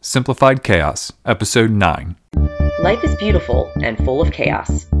Simplified Chaos, Episode 9. Life is beautiful and full of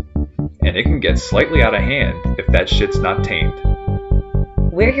chaos. And it can get slightly out of hand if that shit's not tamed.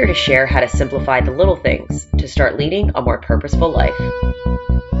 We're here to share how to simplify the little things to start leading a more purposeful life.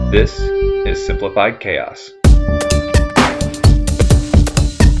 This is Simplified Chaos.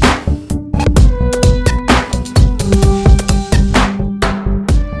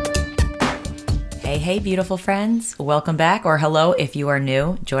 Hey, beautiful friends. Welcome back, or hello if you are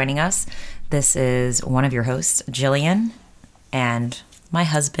new joining us. This is one of your hosts, Jillian, and my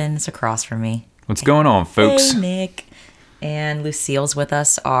husband is across from me. What's going on, folks? Hey, Nick. And Lucille's with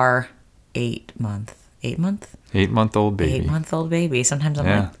us, our 8-month-old baby. 8-month-old baby. Sometimes I'm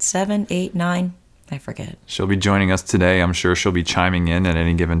like 7, 8, 9. I forget. She'll be joining us today. I'm sure she'll be chiming in at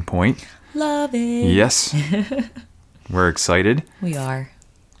any given point. Love it. Yes. We're excited. We are.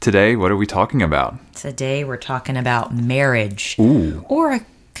 Today, what are we talking about? Today, we're talking about marriage. Ooh. Or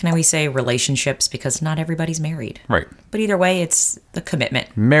can we say relationships, because not everybody's married. Right. But either way, it's the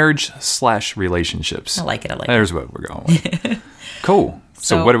commitment. Marriage/relationships. I like it. There's what we're going with. Cool.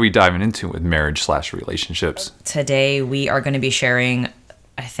 So what are we diving into with marriage/relationships? Today, we are going to be sharing,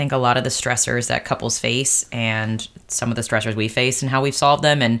 I think, a lot of the stressors that couples face and some of the stressors we face and how we've solved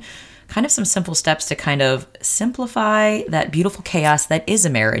them, and kind of some simple steps to kind of simplify that beautiful chaos that is a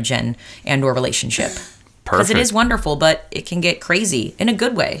marriage and or relationship. Perfect. Because it is wonderful, but it can get crazy in a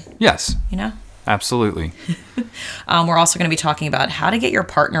good way. Yes. You know? Absolutely. We're also going to be talking about how to get your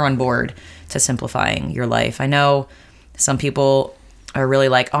partner on board to simplifying your life. I know some people are really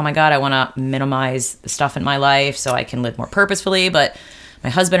like, oh my God, I want to minimize the stuff in my life so I can live more purposefully, but my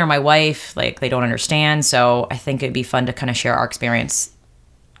husband or my wife, like, they don't understand. So I think it'd be fun to kind of share our experience,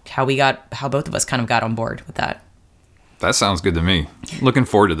 how both of us kind of got on board with that. That sounds good to me. Looking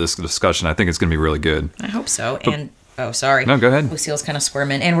forward to this discussion. I think it's going to be really good. I hope so. Sorry. No, go ahead. Lucille's kind of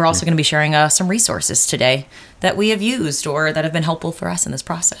squirming. And we're also going to be sharing some resources today that we have used or that have been helpful for us in this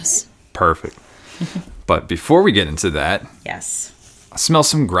process. Perfect. But before we get into that, yes, I smell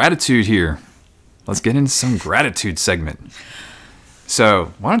some gratitude here. Let's get into some gratitude segment.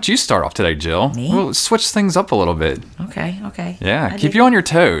 So why don't you start off today, Jill? Me? We'll switch things up a little bit. Okay. Yeah, keep you on your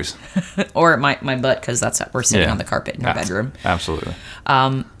toes. Or my butt, because we're sitting on the carpet in our bedroom. Absolutely.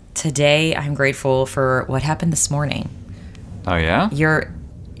 Today, I'm grateful for what happened this morning. Oh, yeah?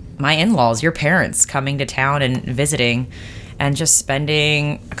 My in-laws, your parents, coming to town and visiting and just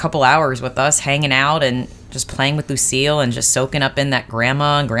spending a couple hours with us, hanging out and just playing with Lucille and just soaking up in that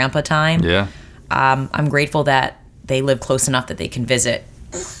grandma and grandpa time. Yeah. I'm grateful that they live close enough that they can visit.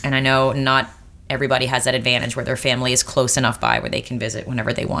 And I know not everybody has that advantage where their family is close enough by where they can visit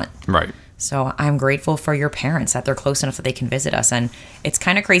whenever they want. Right. So I'm grateful for your parents that they're close enough that they can visit us. And it's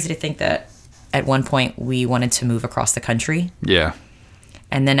kind of crazy to think that at one point we wanted to move across the country. Yeah.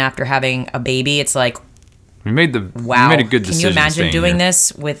 And then after having a baby, it's like, we made a good decision. Can you imagine doing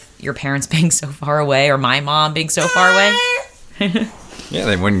this with your parents being so far away, or my mom being so far away? Yeah,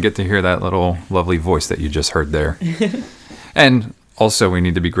 they wouldn't get to hear that little lovely voice that you just heard there. And also, we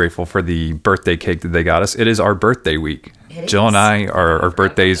need to be grateful for the birthday cake that they got us. It is our birthday week. Jill and I, our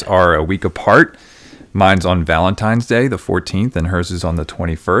birthdays are a week apart. Mine's on Valentine's Day, the 14th, and hers is on the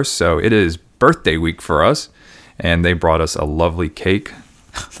 21st. So it is birthday week for us. And they brought us a lovely cake.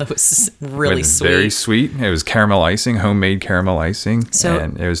 That was really sweet. Very sweet. It was caramel icing, homemade caramel icing,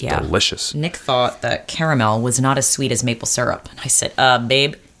 and it was delicious. Nick thought that caramel was not as sweet as maple syrup. And I said,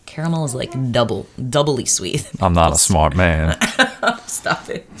 babe, caramel is like doubly sweet. I'm not a smart man. Stop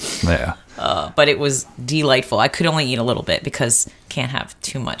it. Yeah. But it was delightful. I could only eat a little bit because can't have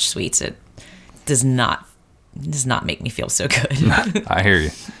too much sweets. It does not make me feel so good. I hear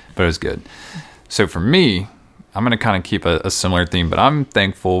you, but it was good. So for me, I'm going to kind of keep a similar theme, but I'm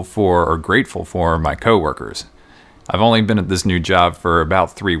grateful for my coworkers. I've only been at this new job for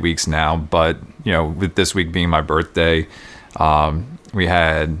about 3 weeks now, but, with this week being my birthday, we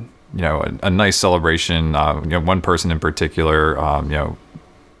had, a nice celebration. One person in particular,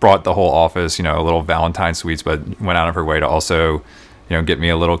 brought the whole office, a little Valentine sweets, but went out of her way to also, get me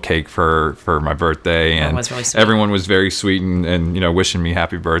a little cake for my birthday. And was really sweet. Everyone was very sweet and wishing me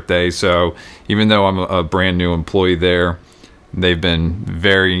happy birthday. So even though I'm a brand new employee there, they've been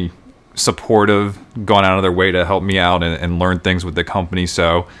very supportive, gone out of their way to help me out and learn things with the company.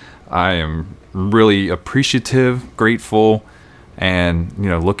 So I am really appreciative, grateful, and,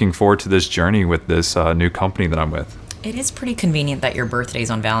 looking forward to this journey with this new company that I'm with. It is pretty convenient that your birthday's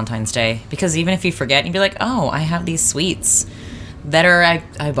on Valentine's Day, because even if you forget, you'd be like, oh, I have these sweets that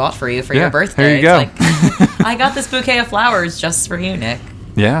I bought for you for your birthday. There you go. It's like, I got this bouquet of flowers just for you, Nick.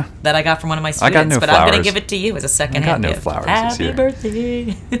 Yeah. that I got from one of my I got students, no but I'm going to flowers. give it to you as a I second-hand got no gift. flowers this Happy year.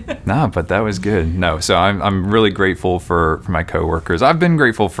 birthday. No, but that was good. No, so I'm really grateful for my coworkers. I've been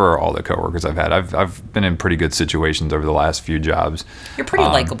grateful for all the coworkers I've had. I've been in pretty good situations over the last few jobs. You're pretty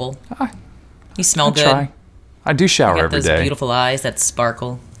likable. You smell I good. try. I do shower You got every those day. beautiful eyes that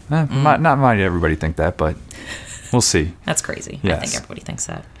sparkle. Not might everybody think that, but we'll see. That's crazy. I Yes. think everybody thinks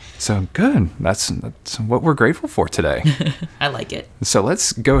that. So good. That's what we're grateful for today. I like it. So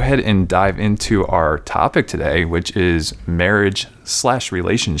let's go ahead and dive into our topic today, which is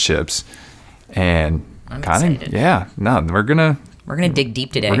marriage/relationships, and I'm kind of excited. we're gonna dig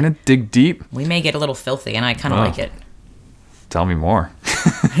deep today. we're gonna dig deep. We may get a little filthy, and I kind of Oh. like it. Tell me more.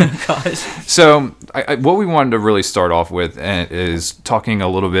 Gosh. So, what we wanted to really start off with is talking a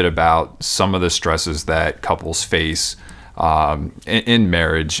little bit about some of the stresses that couples face in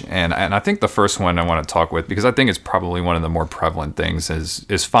marriage, and I think the first one I want to talk with, because I think it's probably one of the more prevalent things,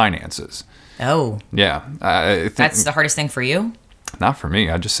 is finances. Oh, Yeah, I think that's the hardest thing for you? not for me.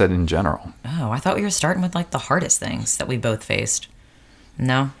 I just said in general. Oh, I thought we were starting with like the hardest things that we both faced.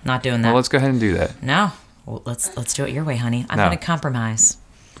 No, not doing that. Well, let's go ahead and do that. No. Well, let's do it your way, honey. I'm No. going to compromise.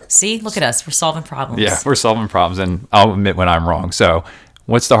 See, look at us. We're solving problems. Yeah, we're solving problems, and I'll admit when I'm wrong. So,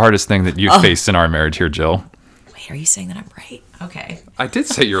 what's the hardest thing that you've faced in our marriage here, Jill? Wait, are you saying that I'm right? Okay. I did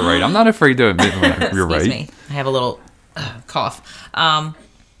say you're right. I'm not afraid to admit when you're right. Excuse me. I have a little cough.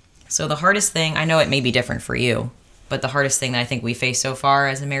 So the hardest thing, I know it may be different for you, but the hardest thing that I think we face so far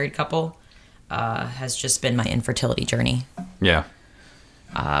as a married couple has just been my infertility journey. Yeah.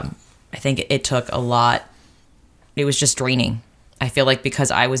 I think it took a lot. It was just draining. I feel like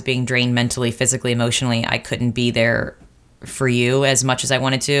because I was being drained mentally, physically, emotionally, I couldn't be there for you as much as I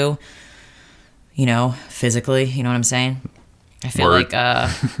wanted to, physically, you know what I'm saying? I feel Word. like,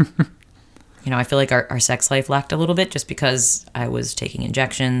 I feel like our sex life lacked a little bit just because I was taking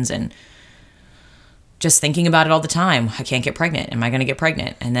injections and just thinking about it all the time. I can't get pregnant. Am I going to get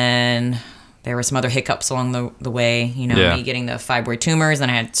pregnant? And then there were some other hiccups along the way, Yeah. me getting the fibroid tumors,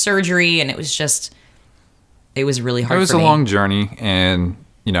 and I had surgery, and it was really hard It was for a me. long journey, and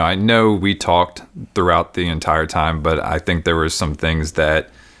I know we talked throughout the entire time, but I think there were some things that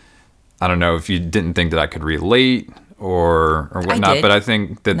I don't know if you didn't think that I could relate or whatnot, did. but I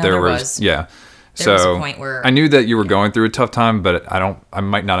think that No, there there was was. yeah. There was a point where- I knew that you were going through a tough time, but I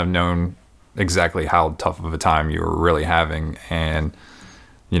might not have known exactly how tough of a time you were really having, and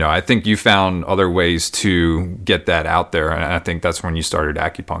I think you found other ways to get that out there, and I think that's when you started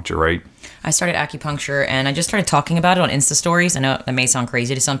acupuncture, right? I started acupuncture, and I just started talking about it on Insta stories. I know that may sound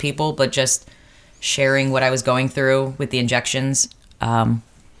crazy to some people, but just sharing what I was going through with the injections.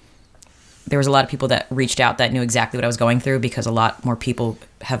 There was a lot of people that reached out that knew exactly what I was going through, because a lot more people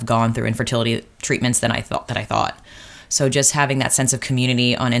have gone through infertility treatments than I thought. So just having that sense of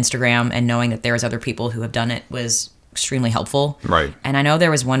community on Instagram and knowing that there was other people who have done it was extremely helpful. Right. And I know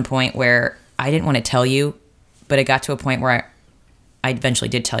there was one point where I didn't want to tell you, but it got to a point where I eventually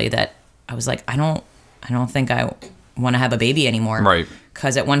did tell you that I was like, I don't think I want to have a baby anymore. Right.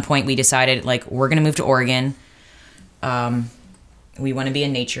 Because at one point we decided, like, we're going to move to Oregon. We want to be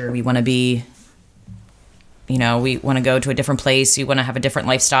in nature. We want to be, we want to go to a different place. We want to have a different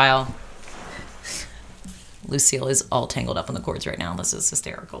lifestyle. Lucille is all tangled up in the cords right now. This is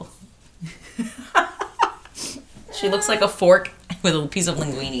hysterical. She looks like a fork with a piece of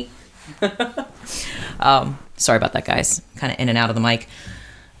linguine. Sorry about that, guys. Kind of in and out of the mic.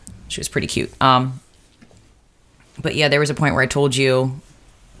 She was pretty cute. But yeah, there was a point where I told you,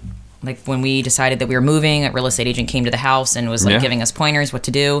 like, when we decided that we were moving, a real estate agent came to the house and was like Yeah. giving us pointers what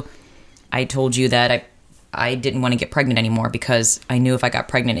to do. I told you that I didn't want to get pregnant anymore, because I knew if I got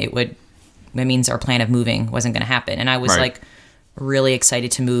pregnant, it means our plan of moving wasn't going to happen. And I was Right. like really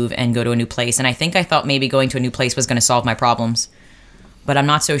excited to move and go to a new place. And I think I thought maybe going to a new place was going to solve my problems, but I'm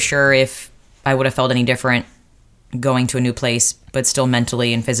not so sure if I would have felt any different going to a new place, but still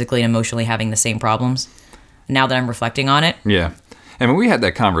mentally and physically and emotionally having the same problems. Now that I'm reflecting on it, Yeah. And when we had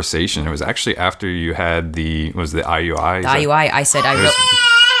that conversation, it was actually after you had the IUI. Is the that- IUI, I said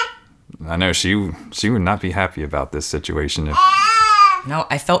I know she would not be happy about this situation.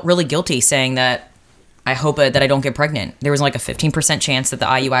 I felt really guilty saying that I hope that I don't get pregnant. There was like a 15% chance that the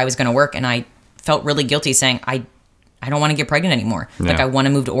IUI was going to work, and I felt really guilty saying I don't want to get pregnant anymore. Like, Yeah. I want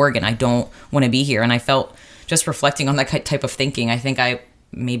to move to Oregon. I don't want to be here. And I felt, just reflecting on that type of thinking, I think I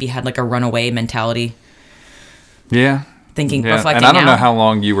maybe had like a runaway mentality. Yeah. Thinking, Yeah. reflecting And I don't now, know how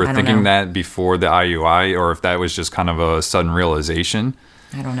long you were I don't thinking know. that before the IUI, or if that was just kind of a sudden realization.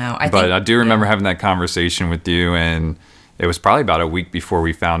 I don't know. But I do remember having that conversation with you, and it was probably about a week before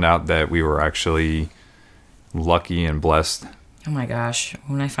we found out that we were actually lucky and blessed Oh my gosh.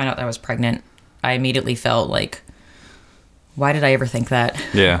 When I found out that I was pregnant, I immediately felt like, why did I ever think that?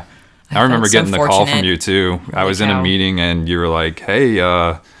 Yeah. I felt remember so getting the call from fortunate. you too. I was in a cow. meeting and you were like, hey,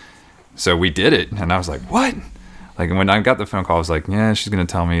 so we did it. And I was like, what? Like when I got the phone call, I was like, yeah, she's going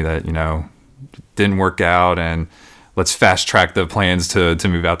to tell me that, didn't work out and let's fast track the plans to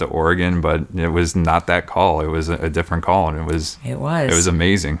move out to Oregon. But it was not that call. It was a different call. And it was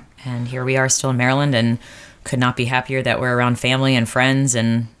amazing. And here we are still in Maryland and could not be happier that we're around family and friends.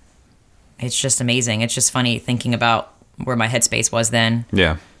 And it's just amazing. It's just funny thinking about where my headspace was then.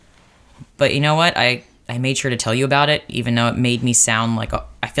 Yeah. But you know what? I made sure to tell you about it, even though it made me sound like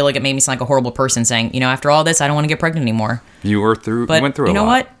I feel like it made me sound like a horrible person saying, after all this, I don't want to get pregnant anymore. You went through a lot. You know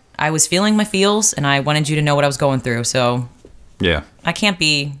what? I was feeling my feels and I wanted you to know what I was going through. So yeah, I can't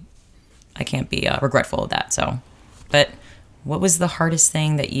be regretful of that. So, but what was the hardest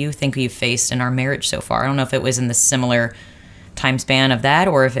thing that you think you've faced in our marriage so far? I don't know if it was in the similar time span of that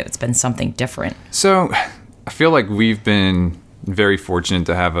or if it's been something different. So I feel like we've been very fortunate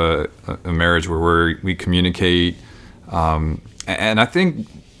to have a marriage where we communicate. And I think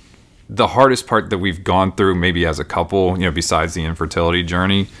the hardest part that we've gone through maybe as a couple, besides the infertility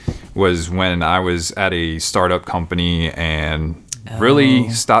journey, was when I was at a startup company and really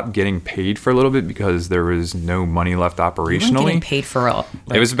stopped getting paid for a little bit because there was no money left operationally. You weren't getting paid for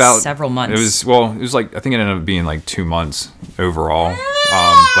it was about several months. It was like, I think it ended up being like 2 months overall.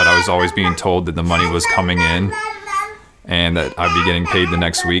 But I was always being told that the money was coming in and that I'd be getting paid the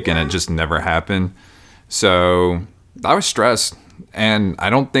next week, and it just never happened. So I was stressed, and I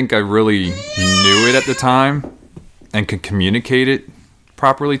don't think I really knew it at the time and could communicate it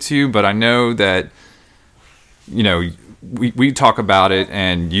properly to you, but I know that, we talk about it,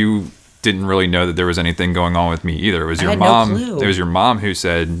 and you didn't really know that there was anything going on with me either. It was your mom. No clue. It was your mom who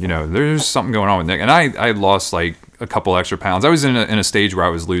said, there's something going on with Nick. And I lost like a couple extra pounds. I was in a stage where I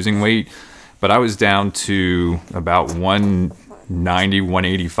was losing weight, but I was down to about 190,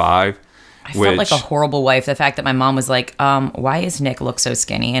 185. I felt like a horrible wife. The fact that my mom was like, why is Nick look so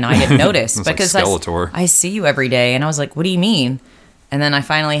skinny? And I didn't notice because like Skeletor. I see you every day. And I was like, what do you mean? And then I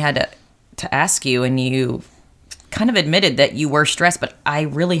finally had to ask you, and you kind of admitted that you were stressed, but I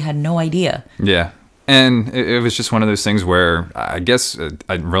really had no idea. Yeah. And it was just one of those things where I guess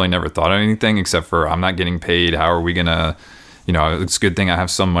I really never thought of anything except for I'm not getting paid. How are we going to, it's a good thing I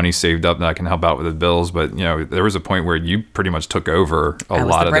have some money saved up that I can help out with the bills. But, there was a point where you pretty much took over a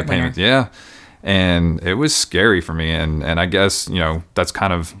lot of the payments. Yeah. And it was scary for me. And I guess, that's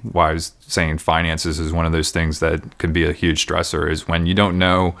kind of why I was saying finances is one of those things that could be a huge stressor, is when you don't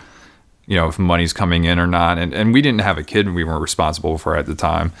know, if money's coming in or not. And we didn't have a kid we weren't responsible for at the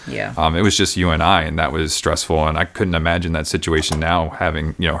time. Yeah. It was just you and I, and that was stressful. And I couldn't imagine that situation now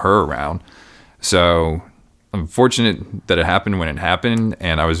having, her around. So I'm fortunate that it happened when it happened.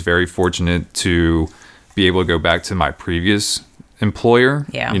 And I was very fortunate to be able to go back to my previous employer,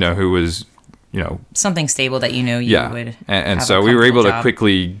 Yeah. Who was, Something stable that you would and have so a we were able comfortable to job.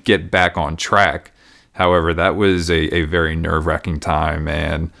 quickly get back on track. However, that was a very nerve-wracking time,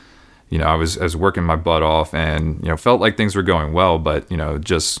 and I was working my butt off, and felt like things were going well, but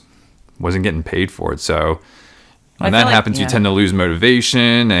just wasn't getting paid for it. So when that happens, you tend to lose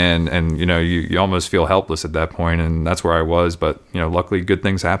motivation, and you almost feel helpless at that point, and that's where I was. But luckily, good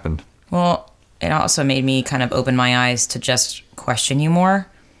things happened. Well, it also made me kind of open my eyes to just question you more.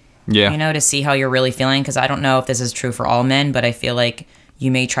 Yeah. To see how you're really feeling, because I don't know if this is true for all men, but I feel like you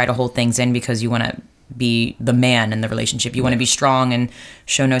may try to hold things in because you want to be the man in the relationship. You want to be strong and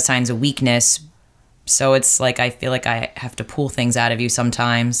show no signs of weakness. So it's like I feel like I have to pull things out of you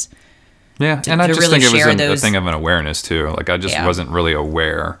sometimes. Yeah, and I just think it was a thing of an awareness too. Like I just wasn't really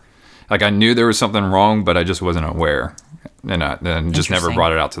aware. Like I knew there was something wrong, but I just wasn't aware, and just never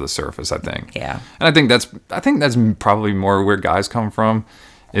brought it out to the surface. I think. Yeah. And I think that's probably more where guys come from.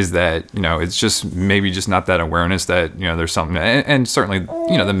 Is that, it's just maybe just not that awareness that, there's something, and certainly,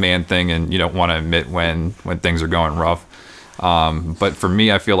 the man thing, and you don't want to admit when things are going rough. But for me,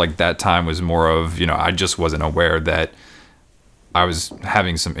 I feel like that time was more of, I just wasn't aware that I was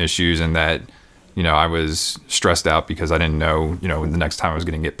having some issues, and that, I was stressed out because I didn't know, the next time I was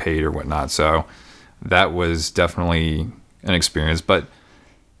going to get paid or whatnot. So that was definitely an experience, but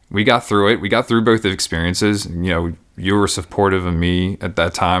we got through it. We got through both the experiences. You were supportive of me at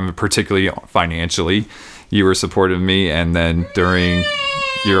that time, particularly financially. You were supportive of me. And then during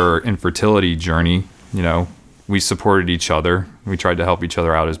your infertility journey, we supported each other. We tried to help each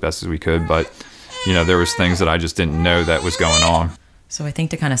other out as best as we could. But, there was things that I just didn't know that was going on. So I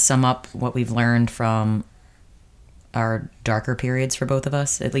think to kind of sum up what we've learned from our darker periods for both of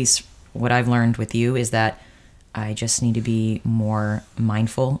us, at least what I've learned with you, is that I just need to be more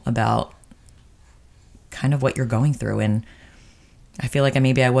mindful about kind of what you're going through. And I feel like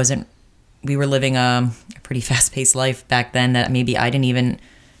we were living a pretty fast-paced life back then, that maybe I didn't even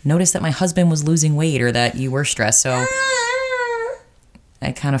notice that my husband was losing weight or that you were stressed. So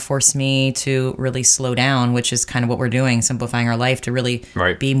it kind of forced me to really slow down, which is kind of what we're doing, simplifying our life, to really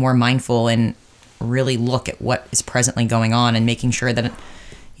be more mindful and really look at what is presently going on and making sure that,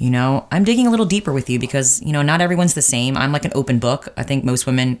 I'm digging a little deeper with you because, not everyone's the same. I'm like an open book. I think most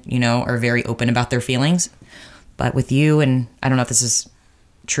women, are very open about their feelings. But with you, and I don't know if this is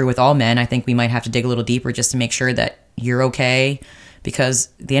true with all men, I think we might have to dig a little deeper just to make sure that you're okay. Because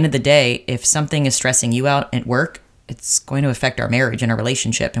at the end of the day, if something is stressing you out at work, it's going to affect our marriage and our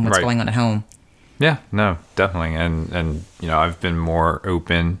relationship and what's going on at home. Yeah, no, definitely. And I've been more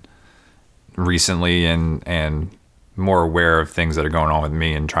open recently and more aware of things that are going on with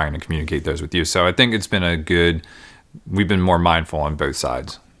me and trying to communicate those with you. So I think it's been we've been more mindful on both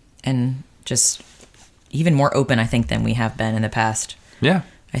sides. And just even more open, I think, than we have been in the past. Yeah.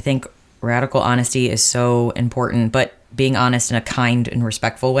 I think radical honesty is so important, but being honest in a kind and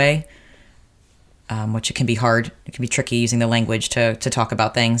respectful way, which it can be hard. It can be tricky using the language to talk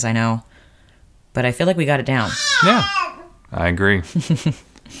about things, I know. But I feel like we got it down. Yeah, I agree.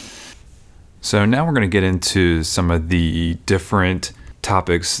 So now we're going to get into some of the different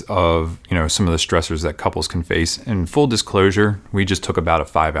topics of, some of the stressors that couples can face. In full disclosure, we just took about a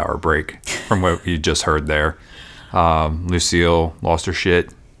 5-hour break from what you just heard there. Lucille lost her shit.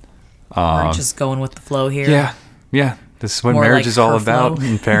 We're just going with the flow here. Yeah. This is what More marriage like is all her about flow.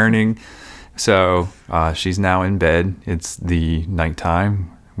 in parenting. So she's now in bed. It's the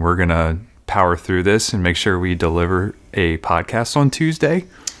nighttime. We're going to power through this and make sure we deliver a podcast on Tuesday.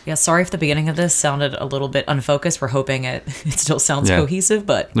 Yeah, sorry if the beginning of this sounded a little bit unfocused. We're hoping it still sounds cohesive,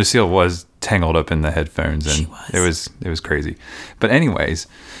 but Lucille was tangled up in the headphones and it was crazy. But anyways,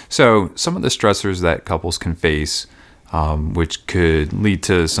 so some of the stressors that couples can face, which could lead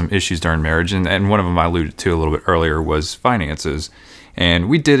to some issues during marriage, and one of them I alluded to a little bit earlier was finances. And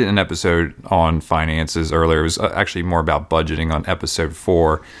we did an episode on finances earlier. It was actually more about budgeting on episode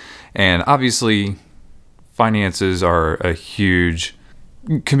 4. And obviously, finances are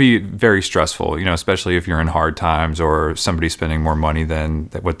can be very stressful, especially if you're in hard times or somebody's spending more money than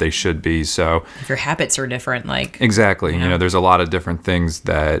what they should be. So if your habits are different, exactly, there's a lot of different things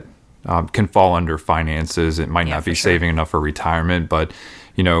that can fall under finances. It might not be saving enough for retirement, but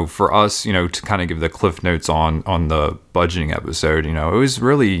for us, to kind of give the cliff notes on the budgeting episode, it was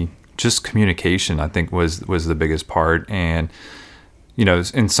really just communication, I think was the biggest part. And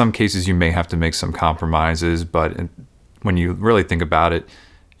in some cases you may have to make some compromises, but when you really think about it,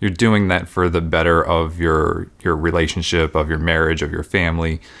 you're doing that for the better of your relationship, of your marriage, of your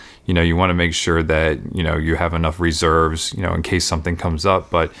family. You want to make sure that, you have enough reserves, in case something comes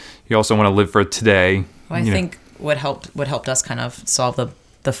up, but you also want to live for today. Well, I think what helped us kind of solve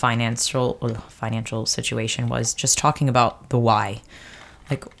the financial situation was just talking about the why.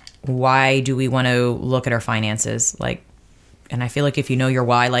 Like, why do we want to look at our finances? And I feel like if you know your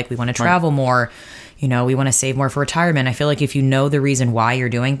why, we want to travel more, we want to save more for retirement. I feel like if you know the reason why you're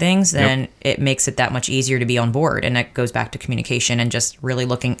doing things, then it makes it that much easier to be on board. And that goes back to communication and just really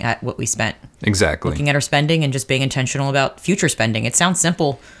looking at what we spent. Exactly. Looking at our spending and just being intentional about future spending. It sounds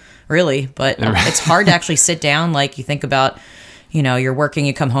simple, really, but it's hard to actually sit down. You think about, you're working,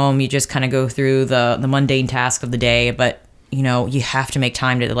 you come home, you just kind of go through the mundane task of the day. But, you have to make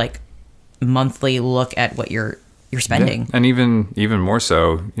time to monthly look at what you're spending. Yeah. And even more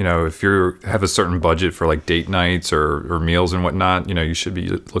so, if you have a certain budget for date nights or meals and whatnot, you should be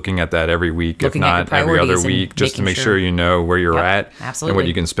looking at that every week, if not every other week, just to make sure you know where you're at and what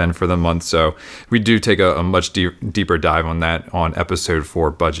you can spend for the month. So we do take a much deeper dive on that on episode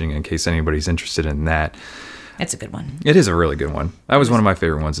 4, budgeting, in case anybody's interested in that. It's a good one. It is a really good one. That was one of my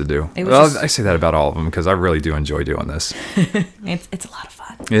favorite ones to do. I say that about all of them because I really do enjoy doing this. It's a lot of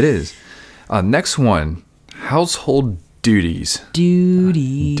fun. It is. Next one. Household duties.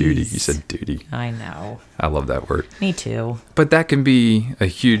 Duty. You said duty. I know. I love that word. Me too. But that can be a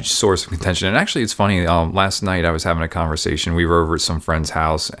huge source of contention. And actually, it's funny. Last night, I was having a conversation. We were over at some friend's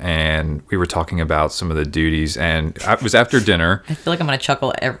house, and we were talking about some of the duties. And it was after dinner. I feel like I'm going to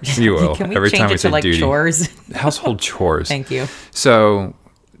chuckle every You will. Can we every change time it we say to duty. chores? Household chores. Thank you. So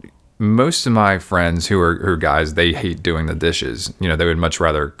most of my friends who are guys, they hate doing the dishes. They would much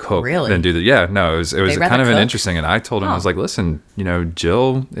rather cook than do the. Yeah, no, it was kind of an interesting. And I told him, I was like, listen,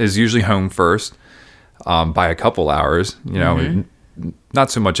 Jill is usually home first by a couple hours.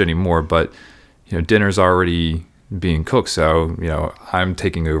 Not so much anymore, but dinner's already being cooked. So, I'm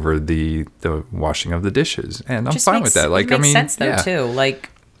taking over the washing of the dishes, and I'm Just fine makes- with that. Like, it makes sense though yeah. too. Like,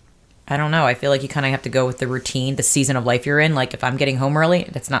 I don't know. I feel like you kind of have to go with the routine, the season of life you're in. Like, if I'm getting home early,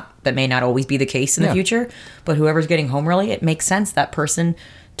 that may not always be the case in the Yeah. future, but whoever's getting home early, it makes sense that person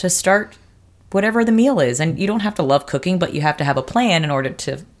to start whatever the meal is. And you don't have to love cooking, but you have to have a plan in order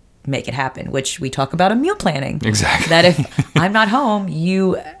to make it happen, which we talk about in meal planning. Exactly. That if I'm not home,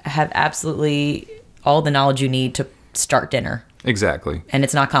 you have absolutely all the knowledge you need to start dinner. Exactly. And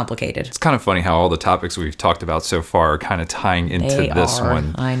it's not complicated. It's kind of funny how all the topics we've talked about so far are kind of tying into They this are.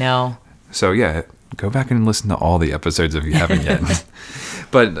 one. I know. So yeah, go back and listen to all the episodes if you haven't yet.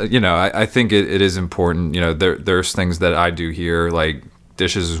 But I think it is important. There's things that I do here, like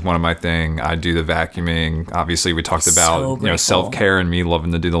dishes is one of my thing. I do the vacuuming. Obviously, we talked about So grateful. self-care and me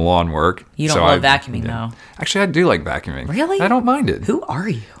loving to do the lawn work. You don't So love vacuuming, though. Actually, I do like vacuuming. Really? I don't mind it. Who are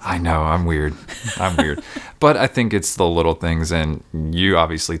you? I know, I'm weird. But I think it's the little things, and you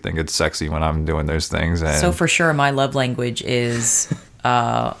obviously think it's sexy when I'm doing those things. And So for sure, my love language is,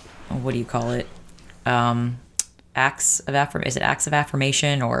 what do you call it? Acts of affirmation. Is it acts of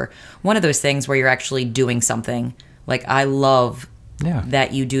affirmation or one of those things where you're actually doing something? Like, I love Yeah.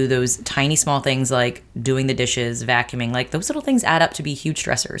 that you do those tiny small things like doing the dishes, vacuuming. Like, those little things add up to be huge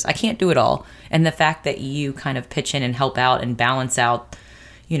stressors. I can't do it all. And the fact that you kind of pitch in and help out and balance out,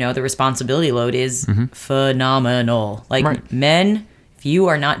 the responsibility load is phenomenal. Like, Right. men, if you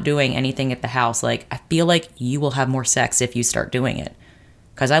are not doing anything at the house, like, I feel like you will have more sex if you start doing it.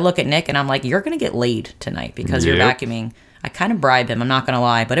 Because I look at Nick and I'm like, you're going to get laid tonight because you're Yep. vacuuming. I kind of bribe him. I'm not going to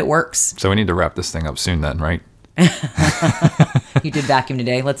lie, but it works. So we need to wrap this thing up soon then, right? You did vacuum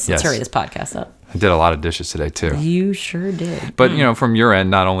today. Let's Yes. hurry this podcast up. I did a lot of dishes today too. You sure did. But from your end,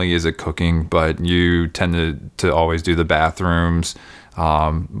 not only is it cooking, but you tend to always do the bathrooms.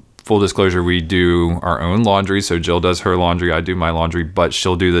 Full disclosure, we do our own laundry. So Jill does her laundry, I do my laundry, but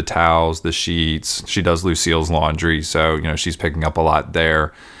she'll do the towels, the sheets. She does Lucille's laundry, so she's picking up a lot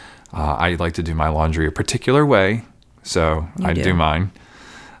there. I like to do my laundry a particular way, so I do mine.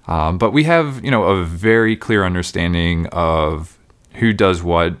 But we have a very clear understanding of who does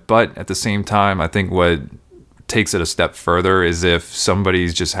what. But at the same time, I think what takes it a step further is if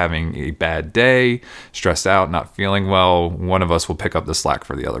somebody's just having a bad day, stressed out, not feeling well, one of us will pick up the slack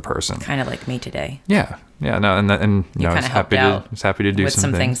for the other person. Kind of like me today. Yeah, no, and You kind it's of helped happy out to it's happy to do with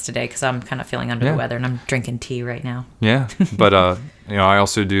some things. things today because I'm kind of feeling under Yeah. the weather and I'm drinking tea right now. Yeah, but I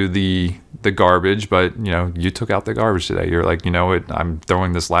also do the garbage. But you took out the garbage today. You're like, I'm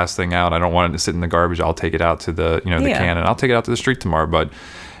throwing this last thing out. I don't want it to sit in the garbage. I'll take it out to the the Yeah. can, and I'll take it out to the street tomorrow. But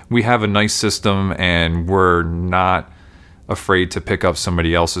we have a nice system, and we're not afraid to pick up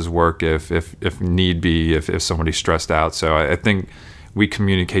somebody else's work if need be, if somebody's stressed out. So I think we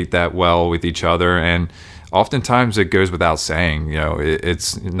communicate that well with each other, and oftentimes it goes without saying.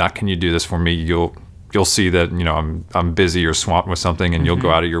 It's not, can you do this for me? You'll see that I'm busy or swamped with something, and you'll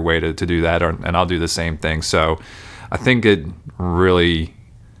go out of your way to do that, and I'll do the same thing. So I think it really,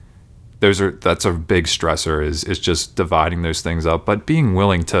 that's a big stressor is just dividing those things up, but being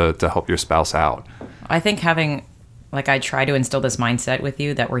willing to help your spouse out. I think I try to instill this mindset with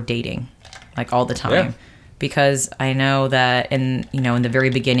you that we're dating, like, all the time. Yeah. Because I know that in the very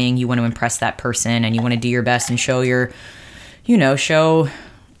beginning, you want to impress that person and you want to do your best and show show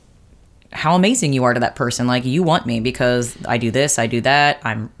how amazing you are to that person. Like, you want me because I do this, I do that.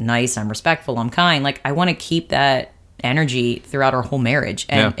 I'm nice, I'm respectful, I'm kind. Like, I want to keep that energy throughout our whole marriage.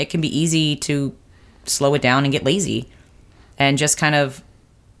 And Yeah. it can be easy to slow it down and get lazy and just kind of,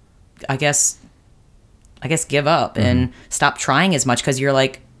 I guess give up and stop trying as much because you're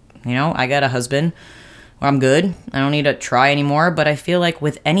like, I got a husband. I'm good. I don't need to try anymore. But I feel like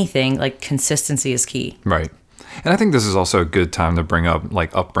with anything, like, consistency is key. Right. And I think this is also a good time to bring up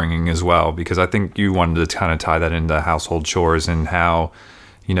like upbringing as well, because I think you wanted to kind of tie that into household chores and how,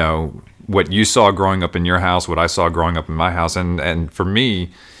 what you saw growing up in your house, what I saw growing up in my house. And for me,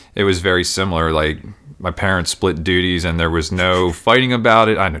 it was very similar. Like, my parents split duties and there was no fighting about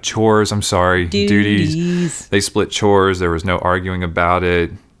it. I know chores. I'm sorry. Duties. They split chores. There was no arguing about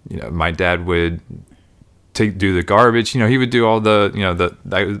it. My dad would do the garbage. He would do all the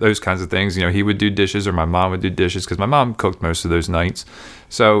those kinds of things. He would do dishes, or my mom would do dishes, because my mom cooked most of those nights.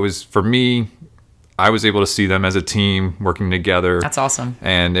 So it was, for me, I was able to see them as a team working together. That's awesome.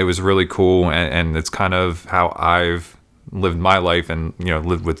 And it was really cool. And it's kind of how I've lived my life and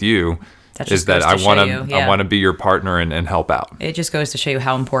lived with you. That Is just that goes I to want show to you, I want to be your partner and help out. It just goes to show you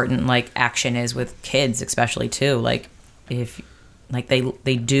how important, like, action is with kids, especially too. Like, if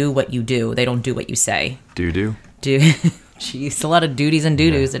they do what you do, they don't do what you say. Do. Jeez, a lot of duties and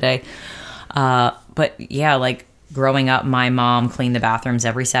doo-doos today. But yeah, like, growing up, my mom cleaned the bathrooms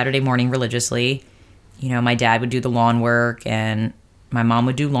every Saturday morning religiously. You know, my dad would do the lawn work and my mom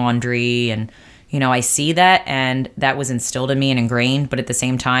would do laundry. And, you know, I see that and that was instilled in me and ingrained. But at the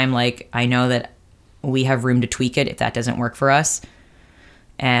same time, like, I know that we have room to tweak it if that doesn't work for us.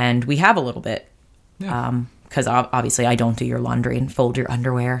 And we have a little bit. Yeah. Because obviously I don't do your laundry and fold your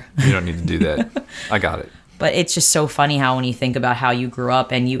underwear. You don't need to do that. I got it. But it's just so funny how when you think about how you grew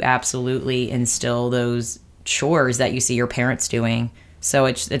up and you absolutely instill those chores that you see your parents doing. So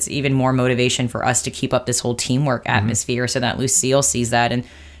it's even more motivation for us to keep up this whole teamwork atmosphere so that Lucille sees that. And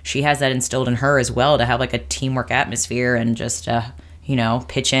she has that instilled in her as well, to have like a teamwork atmosphere and just, you know,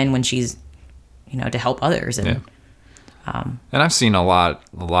 pitch in when she's, you know, to help others. And, and I've seen a lot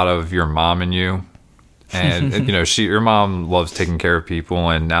of your mom in you. And, you know, your mom loves taking care of people.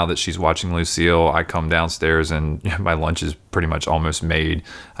 And now that she's watching Lucille, I come downstairs and my lunch is pretty much almost made.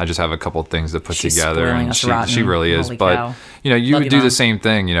 I just have a couple of things to put together. And she really is. Holy but, cow. you know, you Love would you, do the Mom. same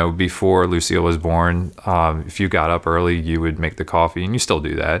thing, you know, before Lucille was born. If you got up early, you would make the coffee, and you still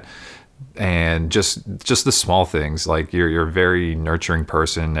do that. And just the small things, like you're a very nurturing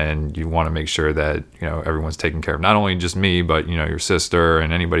person, and you want to make sure that, you know, everyone's taken care of, not only just me, but, you know, your sister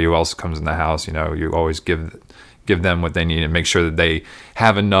and anybody who else comes in the house. You know, you always give them what they need and make sure that they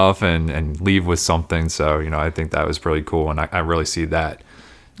have enough and leave with something. So, you know, I think that was really cool, and I really see that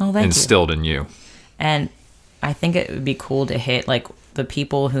instilled in you. And I think it would be cool to hit like the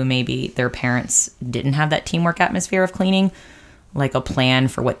people who maybe their parents didn't have that teamwork atmosphere of cleaning, like a plan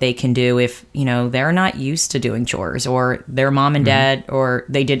for what they can do if, you know, they're not used to doing chores, or their mom and dad, or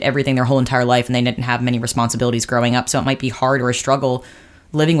they did everything their whole entire life and they didn't have many responsibilities growing up. So it might be hard or a struggle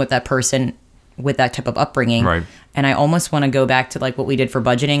living with that person with that type of upbringing. Right. And I almost want to go back to like what we did for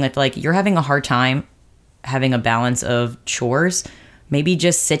budgeting. Like you're having a hard time having a balance of chores. Maybe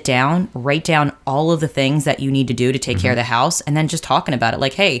just sit down, write down all of the things that you need to do to take care of the house, and then just talking about it.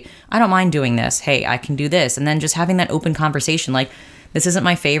 Like, hey, I don't mind doing this. Hey, I can do this. And then just having that open conversation. Like, this isn't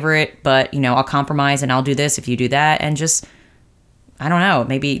my favorite, but, you know, I'll compromise and I'll do this if you do that. And just, I don't know,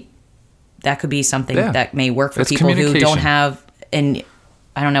 maybe that could be something that may work for people who don't have, and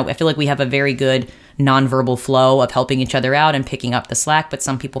I don't know, I feel like we have a very good nonverbal flow of helping each other out and picking up the slack, but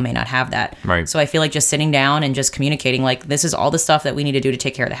some people may not have that. Right. So I feel like just sitting down and just communicating, like, this is all the stuff that we need to do to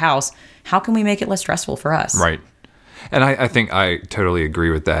take care of the house. How can we make it less stressful for us? Right. And I think I totally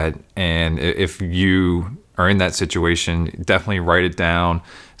agree with that. And if you are in that situation, definitely write it down,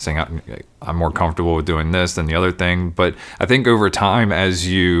 saying I'm more comfortable with doing this than the other thing. But I think over time, as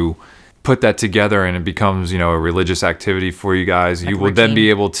you put that together and it becomes, you know, a religious activity for you guys, you will then be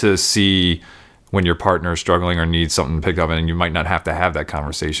able to see when your partner is struggling or needs something picked up, and you might not have to have that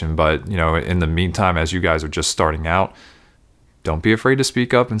conversation. But, you know, in the meantime, as you guys are just starting out, don't be afraid to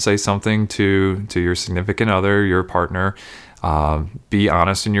speak up and say something to your significant other, your partner. Be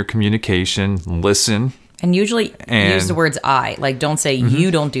honest in your communication, listen. And usually use the words I. Like, don't say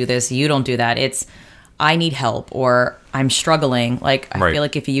you don't do this, you don't do that. It's I need help, or I'm struggling. Like, I feel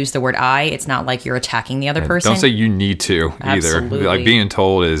like if you use the word I, it's not like you're attacking the other person. Don't say you need to either. Absolutely. Like, being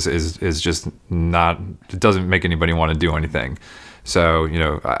told is just not, it doesn't make anybody want to do anything. So, you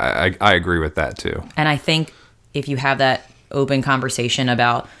know, I agree with that too. And I think if you have that open conversation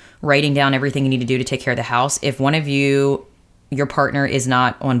about writing down everything you need to do to take care of the house, if one of your partner is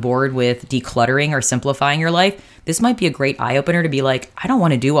not on board with decluttering or simplifying your life, this might be a great eye-opener to be like, I don't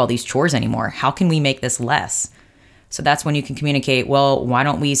want to do all these chores anymore. How can we make this less? So that's when you can communicate, well, why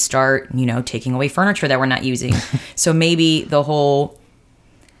don't we start, you know, taking away furniture that we're not using? So maybe the whole,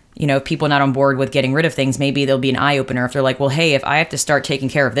 you know, if people are not on board with getting rid of things, maybe there'll be an eye-opener if they're like, well, hey, if I have to start taking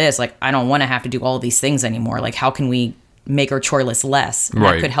care of this, like, I don't want to have to do all of these things anymore. Like, how can we make our chore list less? And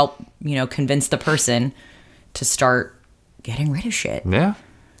that could help, you know, convince the person to start getting rid of shit. Yeah,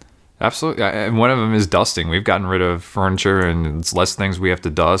 absolutely. And one of them is dusting. We've gotten rid of furniture, and it's less things we have to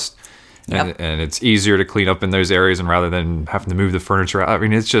dust. And it's easier to clean up in those areas, and rather than having to move the furniture out. I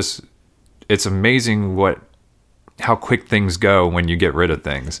mean, it's amazing how quick things go when you get rid of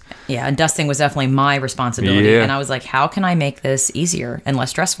things. Yeah, and dusting was definitely my responsibility. Yeah. And I was like, how can I make this easier and less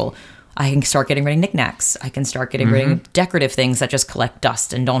stressful? I can start getting rid of knickknacks. I can start getting rid of decorative things that just collect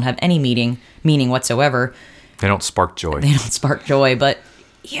dust and don't have any meaning whatsoever. They don't spark joy. But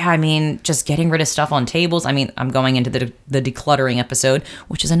yeah, I mean, just getting rid of stuff on tables. I mean, I'm going into the decluttering episode,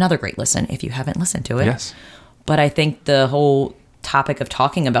 which is another great listen if you haven't listened to it. Yes. But I think the whole topic of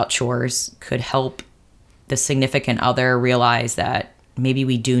talking about chores could help the significant other realize that maybe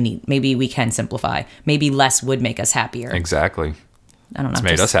we can simplify. Maybe less would make us happier. Exactly. I don't know. It's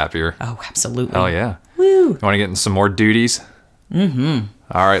made us happier. Oh, absolutely. Oh, yeah. Woo. You want to get in some more duties? Mm-hmm.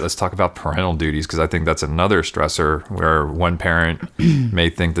 All right, let's talk about parental duties, because I think that's another stressor where one parent may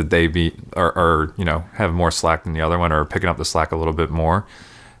think that they or have more slack than the other one, or picking up the slack a little bit more.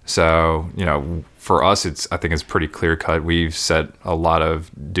 So, for us, I think it's pretty clear cut. We've set a lot of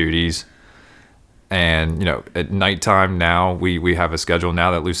duties. And, at nighttime now, we have a schedule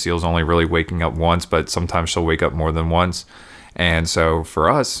now that Lucille's only really waking up once, but sometimes she'll wake up more than once. And so for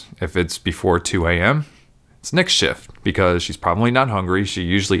us, if it's before 2 a.m., it's Nick's shift, because she's probably not hungry. She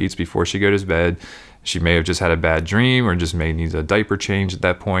usually eats before she goes to bed. She may have just had a bad dream or just may need a diaper change at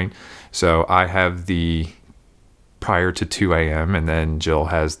that point. So I have the prior to 2 a.m. and then Jill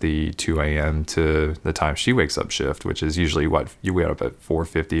has the 2 a.m. to the time she wakes up shift, which is usually you wake up at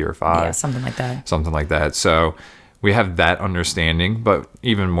 4:50 or 5. Yeah, something like that. Something like that. So we have that understanding, but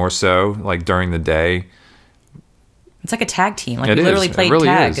even more so, like during the day. It's like a tag team. Like we literally played really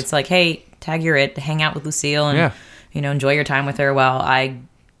tag. Is. It's like, hey, tag, you're it. Hang out with Lucille and enjoy your time with her while I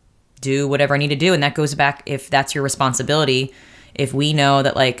do whatever I need to do. And that goes back, if that's your responsibility, if we know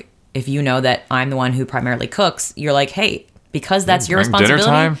that, like, if you know that I'm the one who primarily cooks, you're like, hey, because that's your responsibility,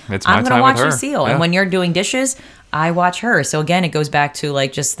 dinner time, it's my I'm going time to watch with her. Lucille. Yeah. And when you're doing dishes, I watch her. So again, it goes back to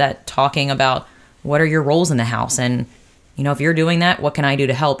like just that talking about what are your roles in the house, and if you're doing that, what can I do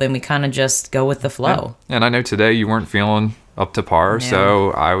to help? And we kind of just go with the flow. Yeah. And I know today you weren't feeling up to par, Yeah.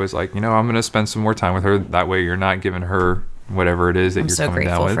 so I was like, I'm going to spend some more time with her. That way you're not giving her whatever it is that I'm you're so coming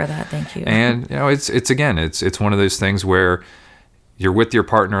down with. grateful for that. Thank you. And it's one of those things where you're with your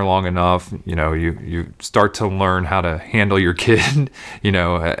partner long enough, you start to learn how to handle your kid.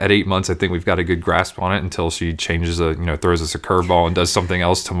 At 8 months, I think we've got a good grasp on it until she changes throws us a curveball and does something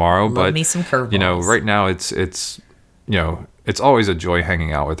else tomorrow. Love me some curveballs. Right now it's always a joy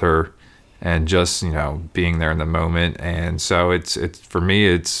hanging out with her and just, being there in the moment. And so it's for me,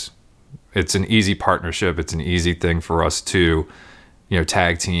 it's an easy partnership. It's an easy thing for us to,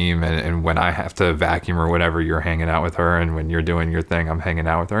 tag team. And when I have to vacuum or whatever, you're hanging out with her. And when you're doing your thing, I'm hanging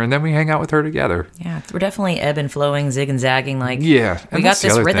out with her. And then we hang out with her together. Yeah, we're definitely ebb and flowing, zig and zagging. Like, yeah, we got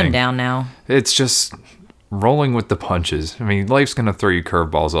this rhythm down now. It's just rolling with the punches. I mean, life's going to throw you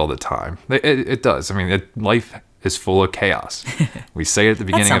curveballs all the time. It does. I mean, life is full of chaos. We say it at the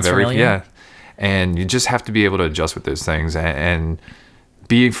beginning of every, familiar. and you just have to be able to adjust with those things, and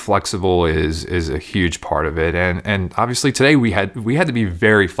being flexible is a huge part of it. And obviously today we had to be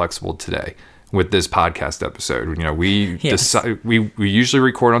very flexible today with this podcast episode. We we usually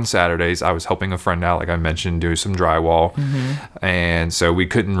record on Saturdays. I was helping a friend out, like I mentioned, do some drywall, and so we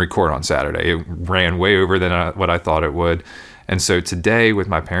couldn't record on Saturday. It ran way over than what I thought it would. And so today, with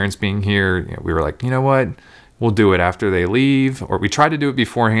my parents being here, we were like, you know what? We'll do it after they leave, or we tried to do it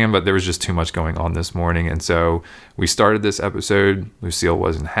beforehand, but there was just too much going on this morning. And so we started this episode. Lucille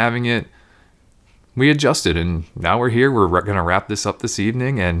wasn't having it. We adjusted, and now we're here. We're going to wrap this up this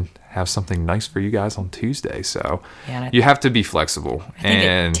evening and have something nice for you guys on Tuesday. So you have to be flexible. I think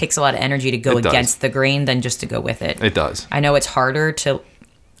it takes a lot of energy to go against the grain than just to go with it. It does. I know it's harder to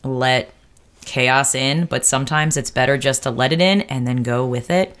let chaos in, but sometimes it's better just to let it in and then go with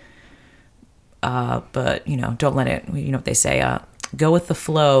it. But don't let it, what they say, go with the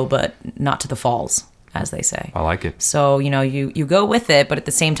flow, but not to the falls, as they say. I like it. So, you go with it, but at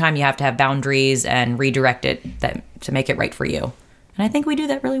the same time, you have to have boundaries and redirect it to make it right for you. And I think we do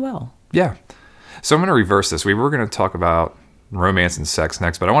that really well. Yeah. So I'm going to reverse this. We were going to talk about romance and sex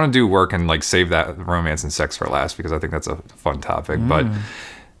next, but I want to do work and save that romance and sex for last, because I think that's a fun topic. But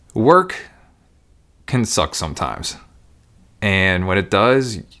work can suck sometimes. And when it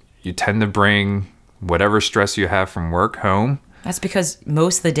does, you tend to bring whatever stress you have from work home. That's because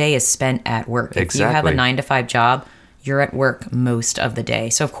most of the day is spent at work. If you have a 9-to-5 job, you're at work most of the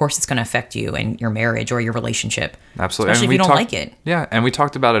day. So, of course, it's going to affect you and your marriage or your relationship. Absolutely. Especially if you don't like it. Yeah. And we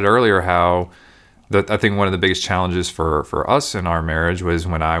talked about it earlier, how I think one of the biggest challenges for us in our marriage was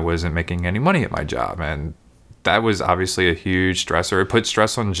when I wasn't making any money at my job. And that was obviously a huge stressor. It put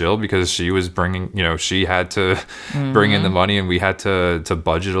stress on Jill because she was bringing, she had to bring in the money, and we had to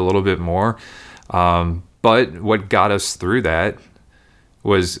budget a little bit more. But what got us through that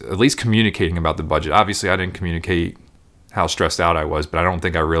was at least communicating about the budget. Obviously, I didn't communicate how stressed out I was, but I don't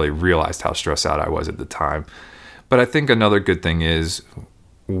think I really realized how stressed out I was at the time. But I think another good thing is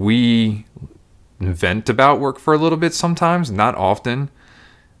we vent about work for a little bit sometimes, not often,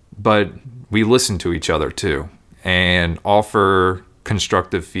 but we listen to each other too, and offer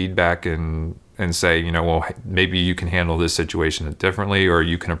constructive feedback and say, well, maybe you can handle this situation differently, or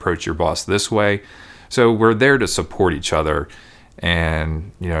you can approach your boss this way. So we're there to support each other.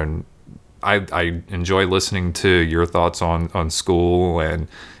 And, I enjoy listening to your thoughts on school and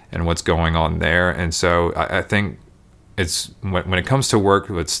what's going on there. And so I think it's when it comes to work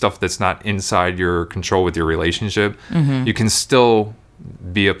with stuff that's not inside your control with your relationship, you can still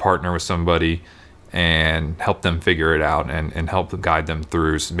be a partner with somebody and help them figure it out and help guide them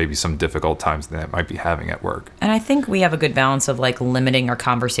through maybe some difficult times that they might be having at work. And I think we have a good balance of like limiting our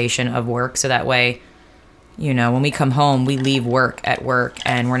conversation of work, so that way, you know, when we come home, we leave work at work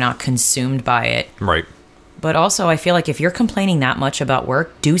and we're not consumed by it. Right. But also, I feel like if you're complaining that much about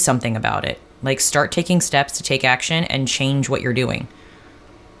work, do something about it. Like, start taking steps to take action and change what you're doing.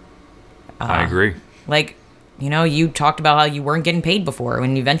 I agree. Like, you know, you talked about how you weren't getting paid before,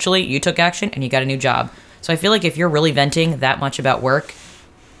 and eventually you took action and you got a new job. So I feel like if you're really venting that much about work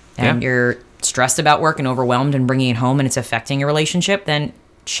and you're stressed about work and overwhelmed and bringing it home and it's affecting your relationship, then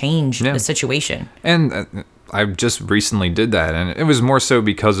change the situation. And I just recently did that, and it was more so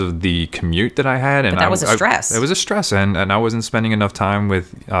because of the commute that I had. And But that was a stress. It was a stress, and I wasn't spending enough time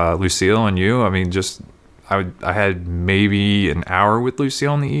with Lucille and you. I mean, I had maybe an hour with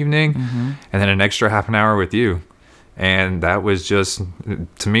Lucille in the evening, and then an extra half an hour with you. And that was just,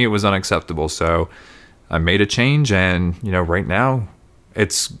 to me, it was unacceptable. So I made a change, and, you know, right now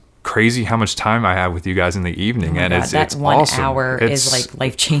it's crazy how much time I have with you guys in the evening. And God, it's that 1 awesome. hour is like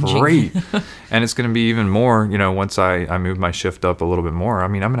life-changing. Great. And it's going to be even more, you know, once I move my shift up a little bit more. I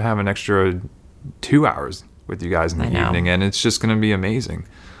mean, I'm going to have an extra 2 hours with you guys in the evening, and it's just going to be amazing.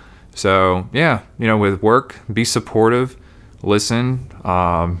 So, yeah, you know, with work, be supportive, listen,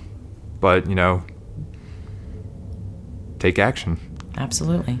 but, you know, take action.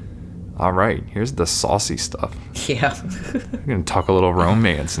 Absolutely. All right, here's the saucy stuff. Yeah. We're going to talk a little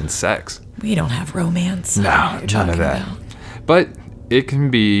romance and sex. We don't have romance. No, none of that. But it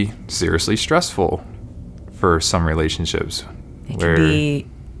can be seriously stressful for some relationships. It can be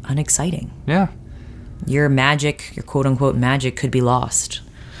unexciting. Yeah. Your magic, your quote-unquote magic, could be lost.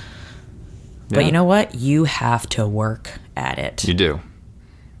 But Yeah. you know what? You have to work at it. You do.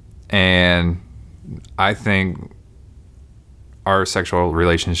 And I think our sexual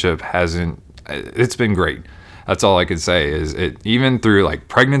relationship it's been great. That's all I could say is even through like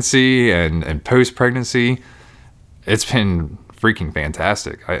pregnancy and post-pregnancy, it's been freaking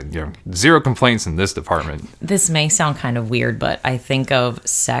fantastic. Zero complaints in this department. This may sound kind of weird, but I think of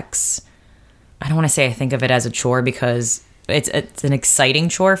sex, I don't want to say I think of it as a chore, because it's an exciting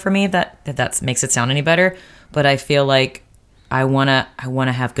chore for me, if that makes it sound any better. But I feel like I wanna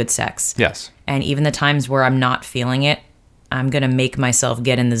have good sex. Yes. And even the times where I'm not feeling it, I'm gonna make myself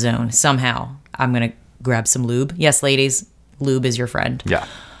get in the zone somehow. I'm gonna grab some lube. Yes, ladies, lube is your friend. Yeah.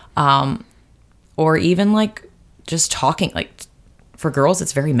 Or even like just talking. Like, for girls,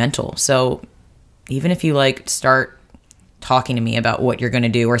 it's very mental. So even if you like start talking to me about what you're gonna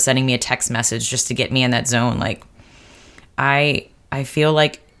do, or sending me a text message just to get me in that zone, like, I feel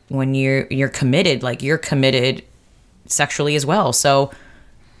like when you're committed, like, you're committed sexually as well. So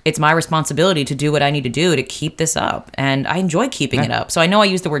it's my responsibility to do what I need to do to keep this up. And I enjoy keeping it up. So I know I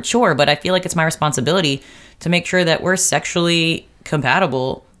use the word chore, but I feel like it's my responsibility to make sure that we're sexually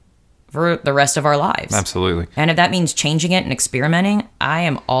compatible for the rest of our lives. Absolutely. And if that means changing it and experimenting, I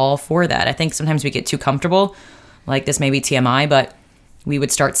am all for that. I think sometimes we get too comfortable. Like, this may be TMI, but we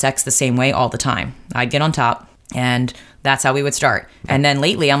would start sex the same way all the time. I'd get on top, and that's how we would start. And then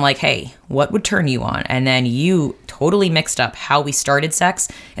lately, I'm like, hey, what would turn you on? And then you totally mixed up how we started sex,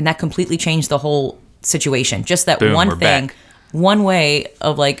 and that completely changed the whole situation. Just that Boom, one we're thing, back. one way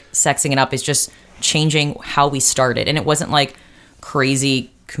of like sexing it up is just changing how we started. And it wasn't like crazy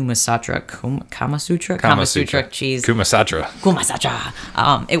Kama Sutra, jeez. Kuma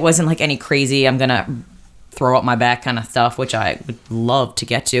Satra. It wasn't like any crazy, I'm gonna throw up my back kind of stuff, which I would love to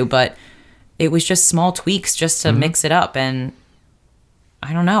get to, but it was just small tweaks just to mix it up. And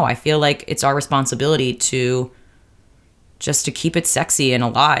I don't know, I feel like it's our responsibility to keep it sexy and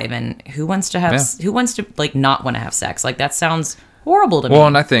alive. And who wants to like not want to have sex? Like, that sounds horrible to me. Well,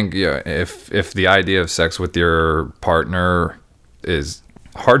 and I think, yeah, if the idea of sex with your partner is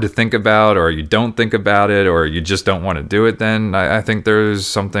hard to think about, or you don't think about it, or you just don't want to do it, then I think there's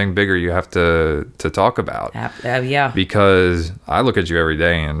something bigger you have to talk about. Yeah. Because I look at you every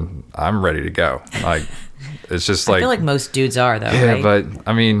day and I'm ready to go. Like, it's just like, I feel like most dudes are, though. yeah, right? but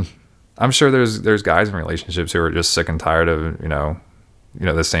I mean, I'm sure there's guys in relationships who are just sick and tired of,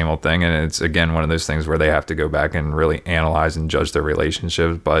 the same old thing. And it's, again, one of those things where they have to go back and really analyze and judge their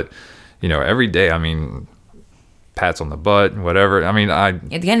relationships. But, every day, I mean, pats on the butt, whatever. I mean,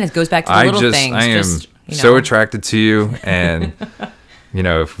 again, it goes back to the little things. I am so attracted to you, and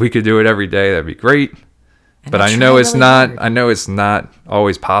if we could do it every day, that'd be great. And but I know it's not. I know it's not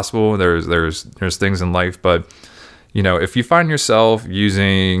always possible. There's things in life, but if you find yourself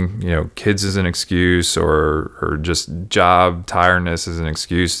using, kids as an excuse or just job tiredness as an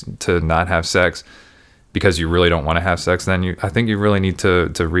excuse to not have sex because you really don't want to have sex, then I think you really need to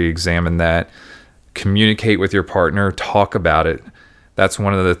re-examine that, communicate with your partner, talk about it. That's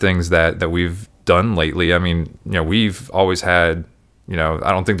one of the things that we've done lately. I mean, we've always had, I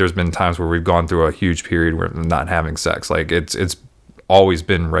don't think there's been times where we've gone through a huge period where we're not having sex. Like it's always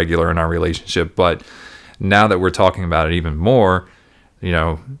been regular in our relationship, but now that we're talking about it even more,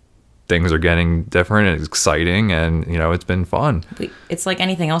 things are getting different and exciting, and it's been fun. It's like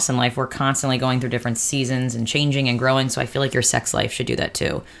anything else in life. We're constantly going through different seasons and changing and growing. So I feel like your sex life should do that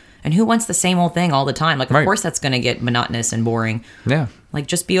too. And who wants the same old thing all the time? Like, of course that's going to get monotonous and boring. Yeah. Like,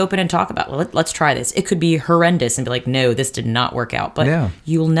 just be open and talk about it. Let's try this. It could be horrendous and be like, no, this did not work out. But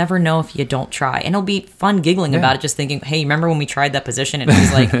you'll never know if you don't try. And it'll be fun giggling about it, just thinking, hey, remember when we tried that position and it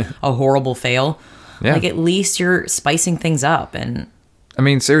was like a horrible fail? Yeah. Like, at least you're spicing things up. And I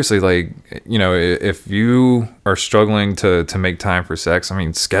mean, seriously, like, if you are struggling to make time for sex, I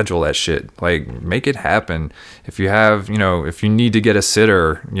mean, schedule that shit. Like, make it happen. If you have, if you need to get a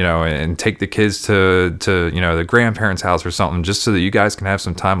sitter, and take the kids to the grandparents' house or something, just so that you guys can have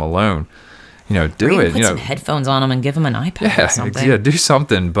some time alone, do it. Put some headphones on them and give them an iPad or something. Yeah, do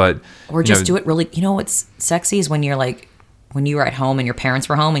something. But or just do it really. What's sexy is when you're like, when you were at home and your parents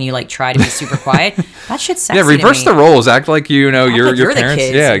were home and you like try to be super quiet. That shit's sexy. Yeah, reverse the roles. Act like you're like your the parents.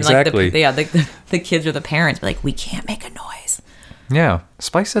 Kids. Yeah, and exactly. The kids are the parents. But like, we can't make a noise. Yeah,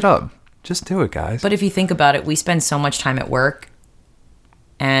 spice it up. Just do it, guys. But if you think about it, we spend so much time at work,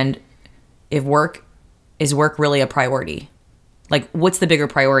 and is work really a priority? Like, what's the bigger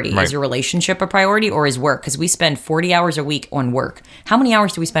priority? Right. Is your relationship a priority, or is work? Because we spend 40 hours a week on work. How many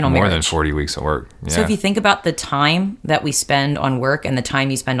hours do we spend on marriage? More than 40 weeks of work. Yeah. So if you think about the time that we spend on work and the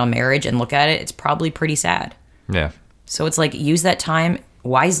time you spend on marriage and look at it, it's probably pretty sad. Yeah. So it's like, use that time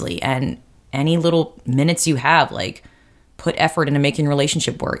wisely, and any little minutes you have, like, put effort into making your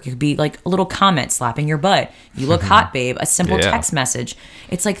relationship work. It could be like a little comment, slapping your butt. You look hot, babe. A simple text message.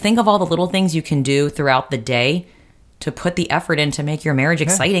 It's like, think of all the little things you can do throughout the day to put the effort in to make your marriage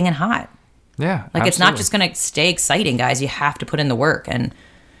exciting and hot. Yeah, like, absolutely. It's not just going to stay exciting, guys. You have to put in the work, and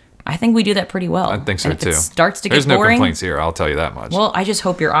I think we do that pretty well. I think so, and if too. It starts to There's get boring. no complaints here, I'll tell you that much. Well, I just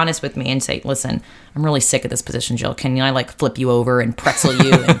hope you're honest with me and say, listen, I'm really sick of this position, Jill. Can I like flip you over and pretzel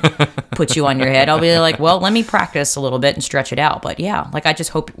you and put you on your head? I'll be like, well, let me practice a little bit and stretch it out. But yeah, like, I just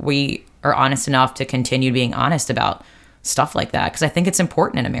hope we are honest enough to continue being honest about stuff like that, because I think it's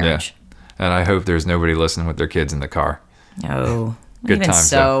important in a marriage. Yeah. And I hope there's nobody listening with their kids in the car. No. Good Even times,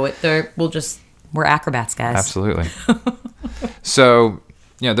 so, we're acrobats, guys. Absolutely. So,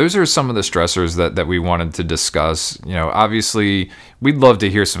 those are some of the stressors that we wanted to discuss. Obviously, we'd love to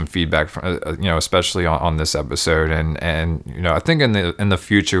hear some feedback from, especially on this episode. And I think in the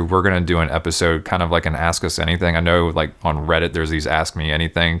future, we're going to do an episode kind of like an Ask Us Anything. I know, like, on Reddit, there's these Ask Me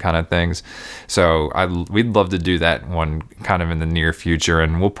Anything kind of things. So we'd love to do that one kind of in the near future.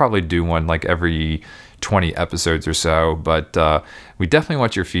 And we'll probably do one like every 20 episodes or so, but we definitely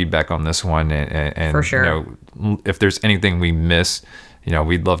want your feedback on this one, and for sure, if there's anything we miss,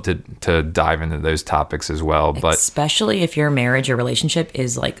 we'd love to dive into those topics as well. But especially if your marriage or relationship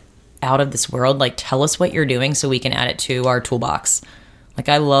is like out of this world, like, tell us what you're doing so we can add it to our toolbox. Like,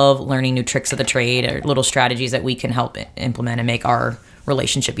 I love learning new tricks of the trade or little strategies that we can help implement and make our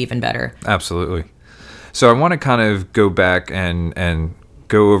relationship even better. Absolutely. So I want to kind of go back and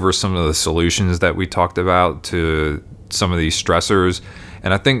go over some of the solutions that we talked about to some of these stressors.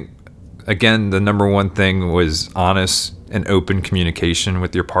 And I think, again, the number one thing was honest and open communication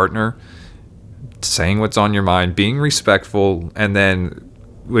with your partner, saying what's on your mind, being respectful, and then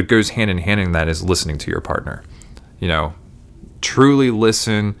what goes hand in hand in that is listening to your partner. Truly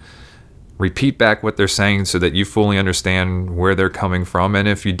listen, repeat back what they're saying so that you fully understand where they're coming from. And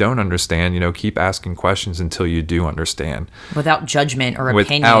if you don't understand, keep asking questions until you do understand. Without judgment or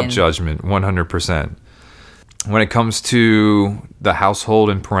opinion. Without judgment, 100%. When it comes to the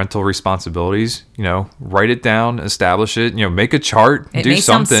household and parental responsibilities, write it down, establish it, make a chart, it do may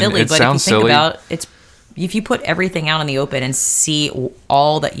something. Sound silly, it but sounds if you think silly. About it's, if you put everything out in the open and see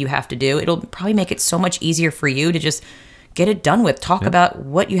all that you have to do, it'll probably make it so much easier for you to just get it done with. Talk about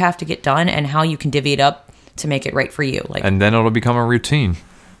what you have to get done and how you can divvy it up to make it right for you. And then it'll become a routine.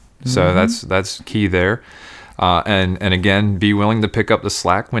 So that's key there. And again, be willing to pick up the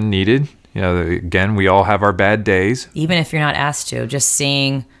slack when needed. Again, we all have our bad days. Even if you're not asked to, just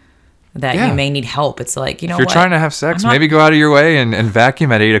seeing that you may need help. It's like, if you're trying to have sex, maybe go out of your way and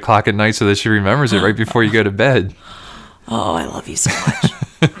vacuum at 8 o'clock at night so that she remembers it right before you go to bed. Oh, I love you so much.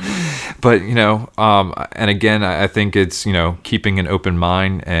 But, and again, I think it's, keeping an open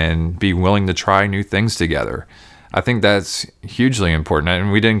mind and be willing to try new things together. I think that's hugely important.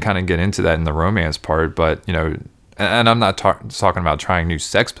 And we didn't kind of get into that in the romance part, but, and I'm not talking about trying new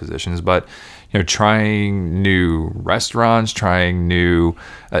sex positions, but, trying new restaurants, trying new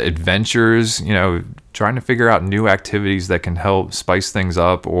adventures, trying to figure out new activities that can help spice things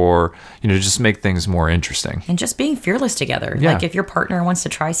up or, just make things more interesting. And just being fearless together. Yeah. Like if your partner wants to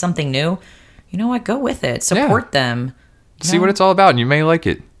try something new, you know what? Go with it. Support them. See what it's all about and you may like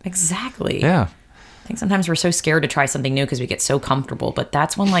it. Exactly. Yeah. I think sometimes we're so scared to try something new because we get so comfortable, but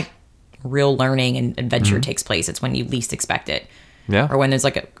that's when like real learning and adventure takes place. It's when you least expect it. Yeah. Or when there's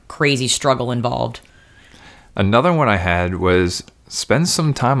like a crazy struggle involved. Another one I had was spend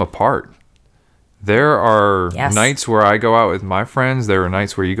some time apart. There are nights where I go out with my friends. There are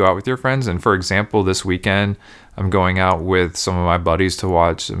nights where you go out with your friends. And for example, this weekend, I'm going out with some of my buddies to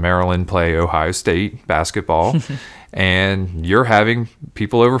watch Maryland play Ohio State basketball. And you're having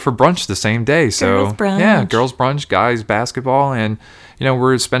people over for brunch the same day. So Girls brunch. Yeah, girls brunch, guys basketball. And,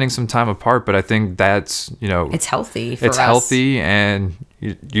 we're spending some time apart. But I think that's, It's healthy for us. It's healthy and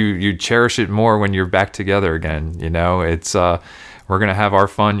you cherish it more when you're back together again. It's we're gonna have our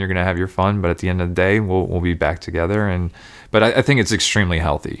fun, you're gonna have your fun, but at the end of the day we'll be back together. But I think it's extremely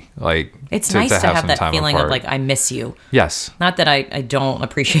healthy. Like it's nice to have some that time feeling apart. of like I miss you. Yes. Not that I don't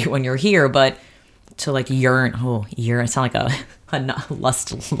appreciate when you're here, but to like yearn. It sound like a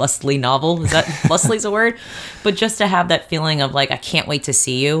lustly novel. Is that lustly's a word? But just to have that feeling of like I can't wait to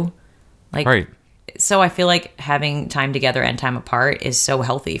see you. Like right. So I feel like having time together and time apart is so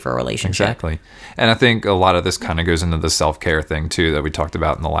healthy for a relationship. Exactly. And I think a lot of this kind of goes into the self-care thing too that we talked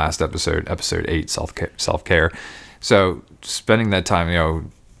about in the last episode 8, self-care. So spending that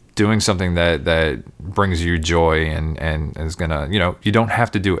time, doing something that brings you joy and is going to, you don't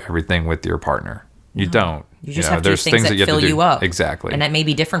have to do everything with your partner. You don't. You just have to do things that fill you up. Exactly. And that may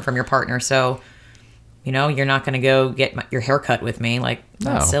be different from your partner. So, you're not going to go get your hair cut with me. Like,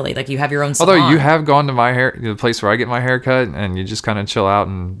 that's silly. Like, you have your own salon. Although you have gone to the place where I get my hair cut and you just kind of chill out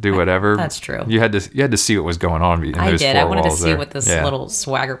and do whatever. That's true. You had to see what was going on in those I wanted to see there. what this little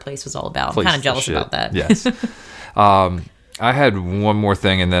swagger place was all about. I'm Place kind of jealous shit. about that. Yes. I had one more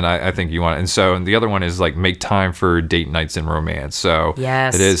thing, and then I think you want it. And so the other one is like make time for date nights and romance. So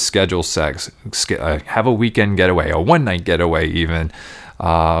yes. It is schedule sex, have a weekend getaway, a one-night getaway even.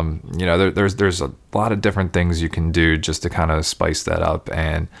 There's a lot of different things you can do just to kind of spice that up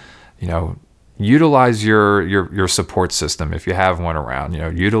and, utilize your support system if you have one around.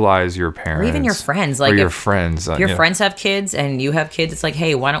 Utilize your parents or even your friends. Like or your friends. If your friends have kids and you have kids, it's like,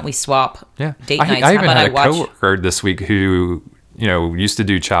 hey, why don't we swap date nights? I even had a coworker this week who used to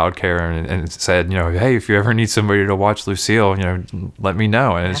do childcare and said, hey, if you ever need somebody to watch Lucille, let me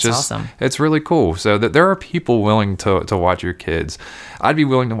know. And it's just awesome. It's really cool. So that there are people willing to watch your kids. I'd be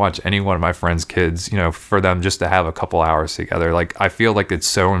willing to watch any one of my friends' kids, for them just to have a couple hours together. Like I feel like it's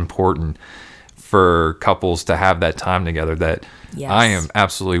so important for couples to have that time together that yes. I am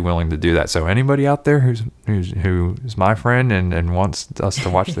absolutely willing to do that. So anybody out there who's my friend and wants us to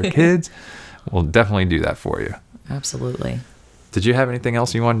watch their kids, we'll definitely do that for you. Absolutely. Did you have anything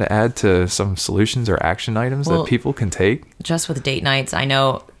else you wanted to add to some solutions or action items that people can take? Just with date nights, I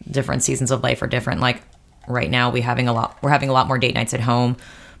know different seasons of life are different. Like right now we're having a lot more date nights at home,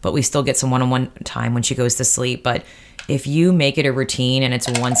 but we still get some one-on-one time when she goes to sleep. But if you make it a routine and it's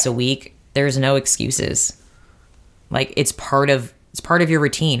once a week, there's no excuses. Like it's part of your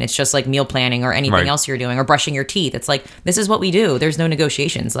routine. It's just like meal planning or anything else you're doing or brushing your teeth. It's like, this is what we do. There's no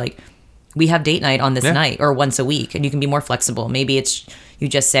negotiations. Like we have date night on this night or once a week, and you can be more flexible. Maybe it's, you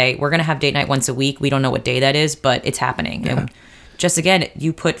just say, we're going to have date night once a week. We don't know what day that is, but it's happening. Yeah. And just again,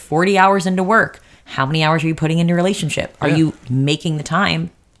 you put 40 hours into work. How many hours are you putting in your relationship? Are you making the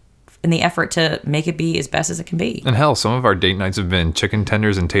time and the effort to make it be as best as it can be? And hell, some of our date nights have been chicken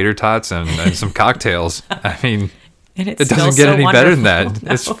tenders and tater tots and some cocktails. I mean, and it doesn't get any better than that.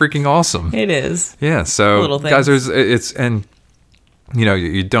 No. It's freaking awesome. It is. Yeah. So little guys,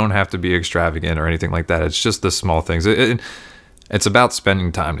 you don't have to be extravagant or anything like that. It's just the small things. It's about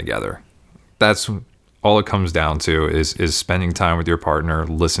spending time together. That's all it comes down to is spending time with your partner,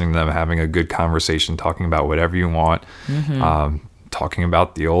 listening to them, having a good conversation, talking about whatever you want. Mm-hmm. Talking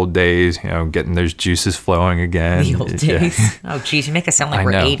about the old days, getting those juices flowing again. The old days. Oh, geez, you make us sound like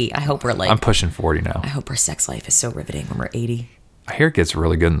we're 80. I hope we're I'm pushing 40 now. I hope our sex life is so riveting when we're 80. I hear it gets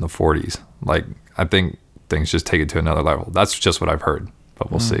really good in the 40s. Like, I think things just take it to another level. That's just what I've heard,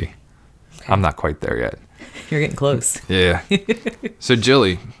 but we'll see. Okay. I'm not quite there yet. You're getting close. Yeah. So,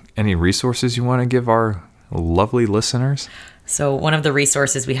 Jilly, any resources you want to give our lovely listeners? So one of the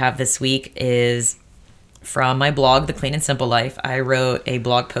resources we have this week is from my blog, The Clean and Simple Life. I wrote a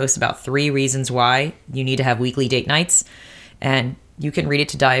blog post about 3 reasons why you need to have weekly date nights. And you can read it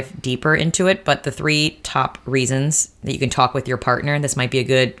to dive deeper into it. But the 3 top reasons that you can talk with your partner, and this might be a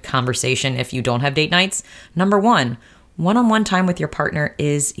good conversation if you don't have date nights. Number 1, one-on-one time with your partner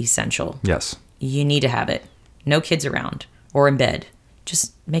is essential. Yes. You need to have it. No kids around or in bed.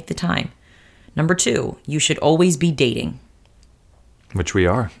 Just make the time. Number 2, you should always be dating. Which we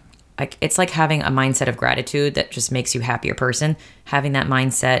are. It's like having a mindset of gratitude that just makes you a happier person. Having that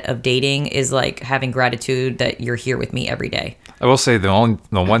mindset of dating is like having gratitude that you're here with me every day. I will say the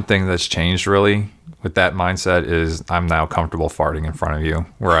one thing that's changed really with that mindset is I'm now comfortable farting in front of you.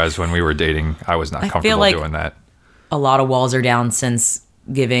 Whereas when we were dating, I was not comfortable like doing that. A lot of walls are down since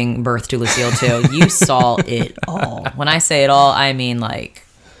giving birth to Lucille too. You saw it all. When I say it all, I mean like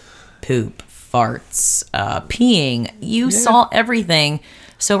poop, farts, peeing. You saw everything.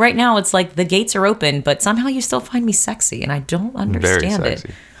 So right now it's like the gates are open, but somehow you still find me sexy, and I don't understand it.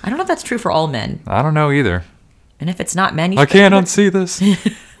 I don't know if that's true for all men. I don't know either. And if it's not men, I can't unsee this.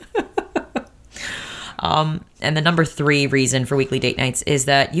 And the number 3 reason for weekly date nights is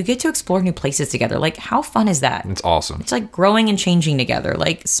that you get to explore new places together. Like, how fun is that? It's awesome. It's like growing and changing together.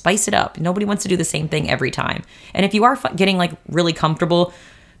 Like, spice it up. Nobody wants to do the same thing every time. And if you are getting like really comfortable,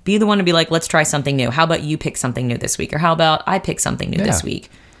 be the one to be like, let's try something new. How about you pick something new this week? Or how about I pick something new this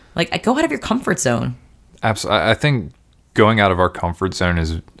week? Like, go out of your comfort zone. Absolutely. I think going out of our comfort zone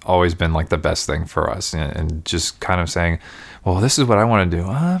has always been like the best thing for us. And just kind of saying, well, this is what I want to do.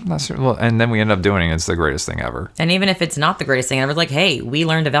 I'm not sure. Well, and then we end up doing it. It's the greatest thing ever. And even if it's not the greatest thing ever, like, hey, we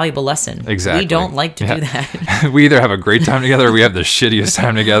learned a valuable lesson. Exactly. We don't like to do that. We either have a great time together or we have the shittiest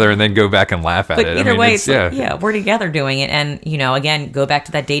time together and then go back and laugh at it. But either way, it's like, we're together doing it. And, again, go back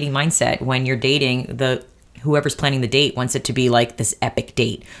to that dating mindset. When you're dating, whoever's planning the date wants it to be like this epic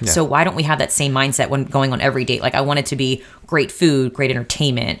date. Yeah. So why don't we have that same mindset when going on every date? Like, I want it to be great food, great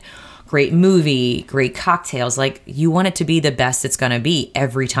entertainment, great movie, great cocktails. Like, you want it to be the best it's going to be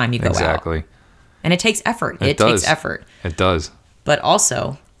every time you go out. Exactly. And it takes effort. It takes effort. It does. But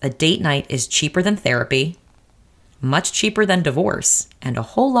also, a date night is cheaper than therapy, much cheaper than divorce, and a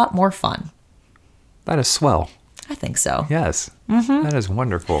whole lot more fun. That is swell. I think so. Yes. Mm-hmm. That is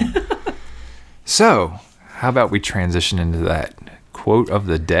wonderful. So, how about we transition into that quote of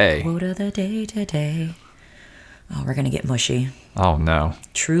the day? Quote of the day today. Oh, we're going to get mushy. Oh, no.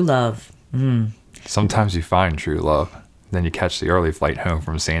 True love. Sometimes you find true love. Then you catch the early flight home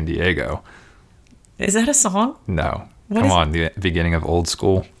from San Diego. Is that a song? No. Come on, the beginning of Old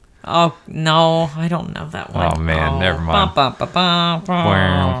School. Oh, no. I don't know that one. Oh, man. Never mind.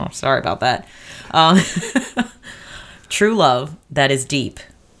 Sorry about that. True love that is deep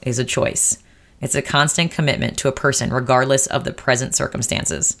is a choice. It's a constant commitment to a person regardless of the present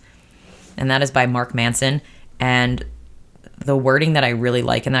circumstances. And that is by Mark Manson. And the wording that I really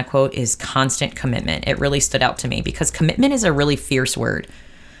like in that quote is constant commitment. It really stood out to me because commitment is a really fierce word.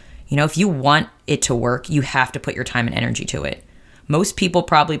 If you want it to work, you have to put your time and energy to it. Most people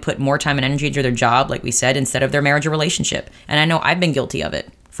probably put more time and energy into their job, like we said, instead of their marriage or relationship. And I know I've been guilty of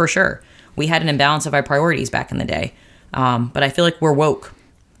it, for sure. We had an imbalance of our priorities back in the day. But I feel like we're woke.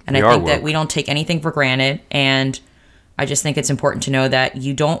 And I think that we don't take anything for granted. And I just think it's important to know that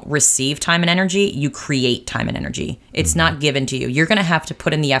you don't receive time and energy, you create time and energy. It's not given to you. You're going to have to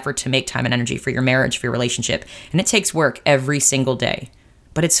put in the effort to make time and energy for your marriage, for your relationship. And it takes work every single day.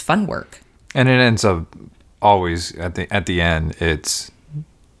 But it's fun work. And it ends up always, at the end, it's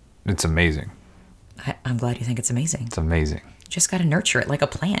amazing. I'm glad you think it's amazing. It's amazing. You just got to nurture it like a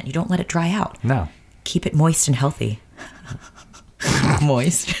plant. You don't let it dry out. No. Keep it moist and healthy.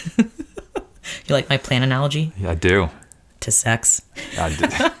 Moist. You like my plant analogy? Yeah, I do. To sex.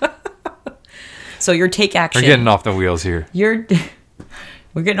 I do. So your take action. We're getting off the wheels here.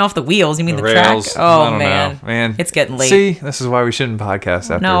 We're getting off the wheels. You mean the rails. track? Oh, I don't know, man. It's getting late. See, this is why we shouldn't podcast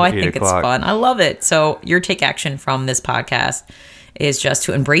after 8 o'clock. No, I think it's fun. I love it. So your take action from this podcast is just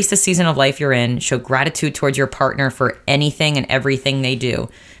to embrace the season of life you're in, show gratitude towards your partner for anything and everything they do.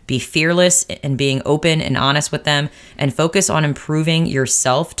 Be fearless in being open and honest with them, and focus on improving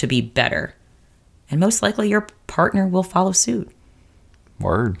yourself to be better. And most likely your partner will follow suit.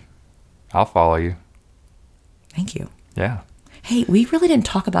 Word. I'll follow you. Thank you. Yeah. Hey, we really didn't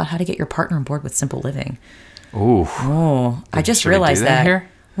talk about how to get your partner on board with Simple Living. Ooh. Oh, I just realized that. Here?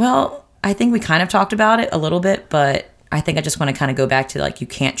 Well, I think we kind of talked about it a little bit, but I think I just want to kind of go back to like, you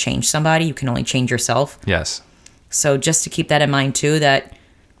can't change somebody. You can only change yourself. Yes. So just to keep that in mind too, that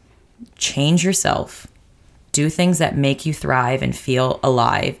change yourself Do things that make you thrive and feel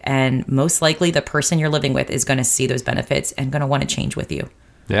alive. And most likely the person you're living with is going to see those benefits and going to want to change with you.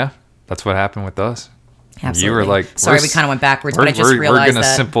 Yeah, that's what happened with us. Absolutely. You were like, sorry, we kind of went backwards, but I just realized we're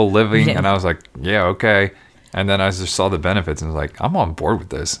that. a simple living. And I was like, yeah, okay. And then I just saw the benefits and was like, I'm on board with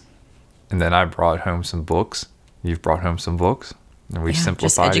this. And then I brought home some books. You've brought home some books. And we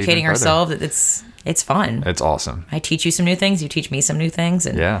simplified just educating ourselves. It's fun. It's awesome. I teach you some new things. You teach me some new things.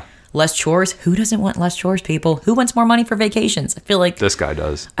 And yeah. Less chores. Who doesn't want less chores, people? Who wants more money for vacations? I feel like this guy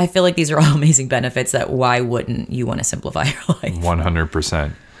does. I feel like these are all amazing benefits that why wouldn't you want to simplify your life?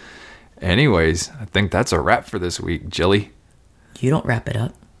 100%. Anyways, I think that's a wrap for this week, Jilly. You don't wrap it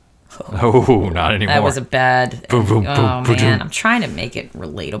up. Oh, not anymore. That was a bad. Boom, boom, oh, boom, boom, man. boom. I'm trying to make it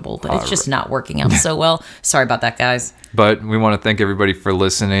relatable, but it's just not working out so well. Sorry about that, guys. But we want to thank everybody for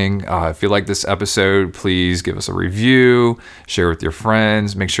listening. If you like this episode, please give us a review, share with your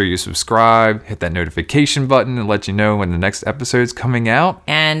friends, make sure you subscribe, hit that notification button and let you know when the next episode's coming out.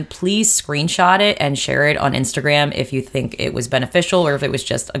 And please screenshot it and share it on Instagram if you think it was beneficial or if it was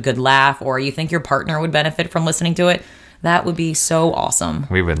just a good laugh or you think your partner would benefit from listening to it. That would be so awesome.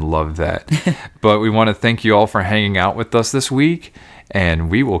 We would love that. But we want to thank you all for hanging out with us this week, and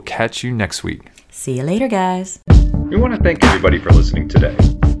we will catch you next week. See you later, guys. We want to thank everybody for listening today.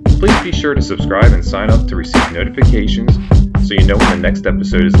 Please be sure to subscribe and sign up to receive notifications so you know when the next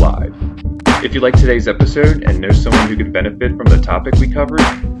episode is live. If you like today's episode and know someone who could benefit from the topic we covered,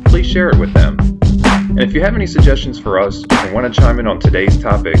 please share it with them. And if you have any suggestions for us or want to chime in on today's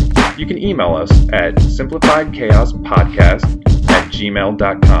topic, you can email us at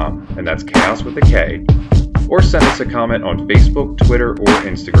simplifiedchaospodcast@gmail.com, and that's chaos with a K, or send us a comment on Facebook, Twitter, or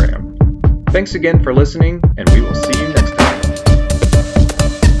Instagram. Thanks again for listening, and we will see you next time.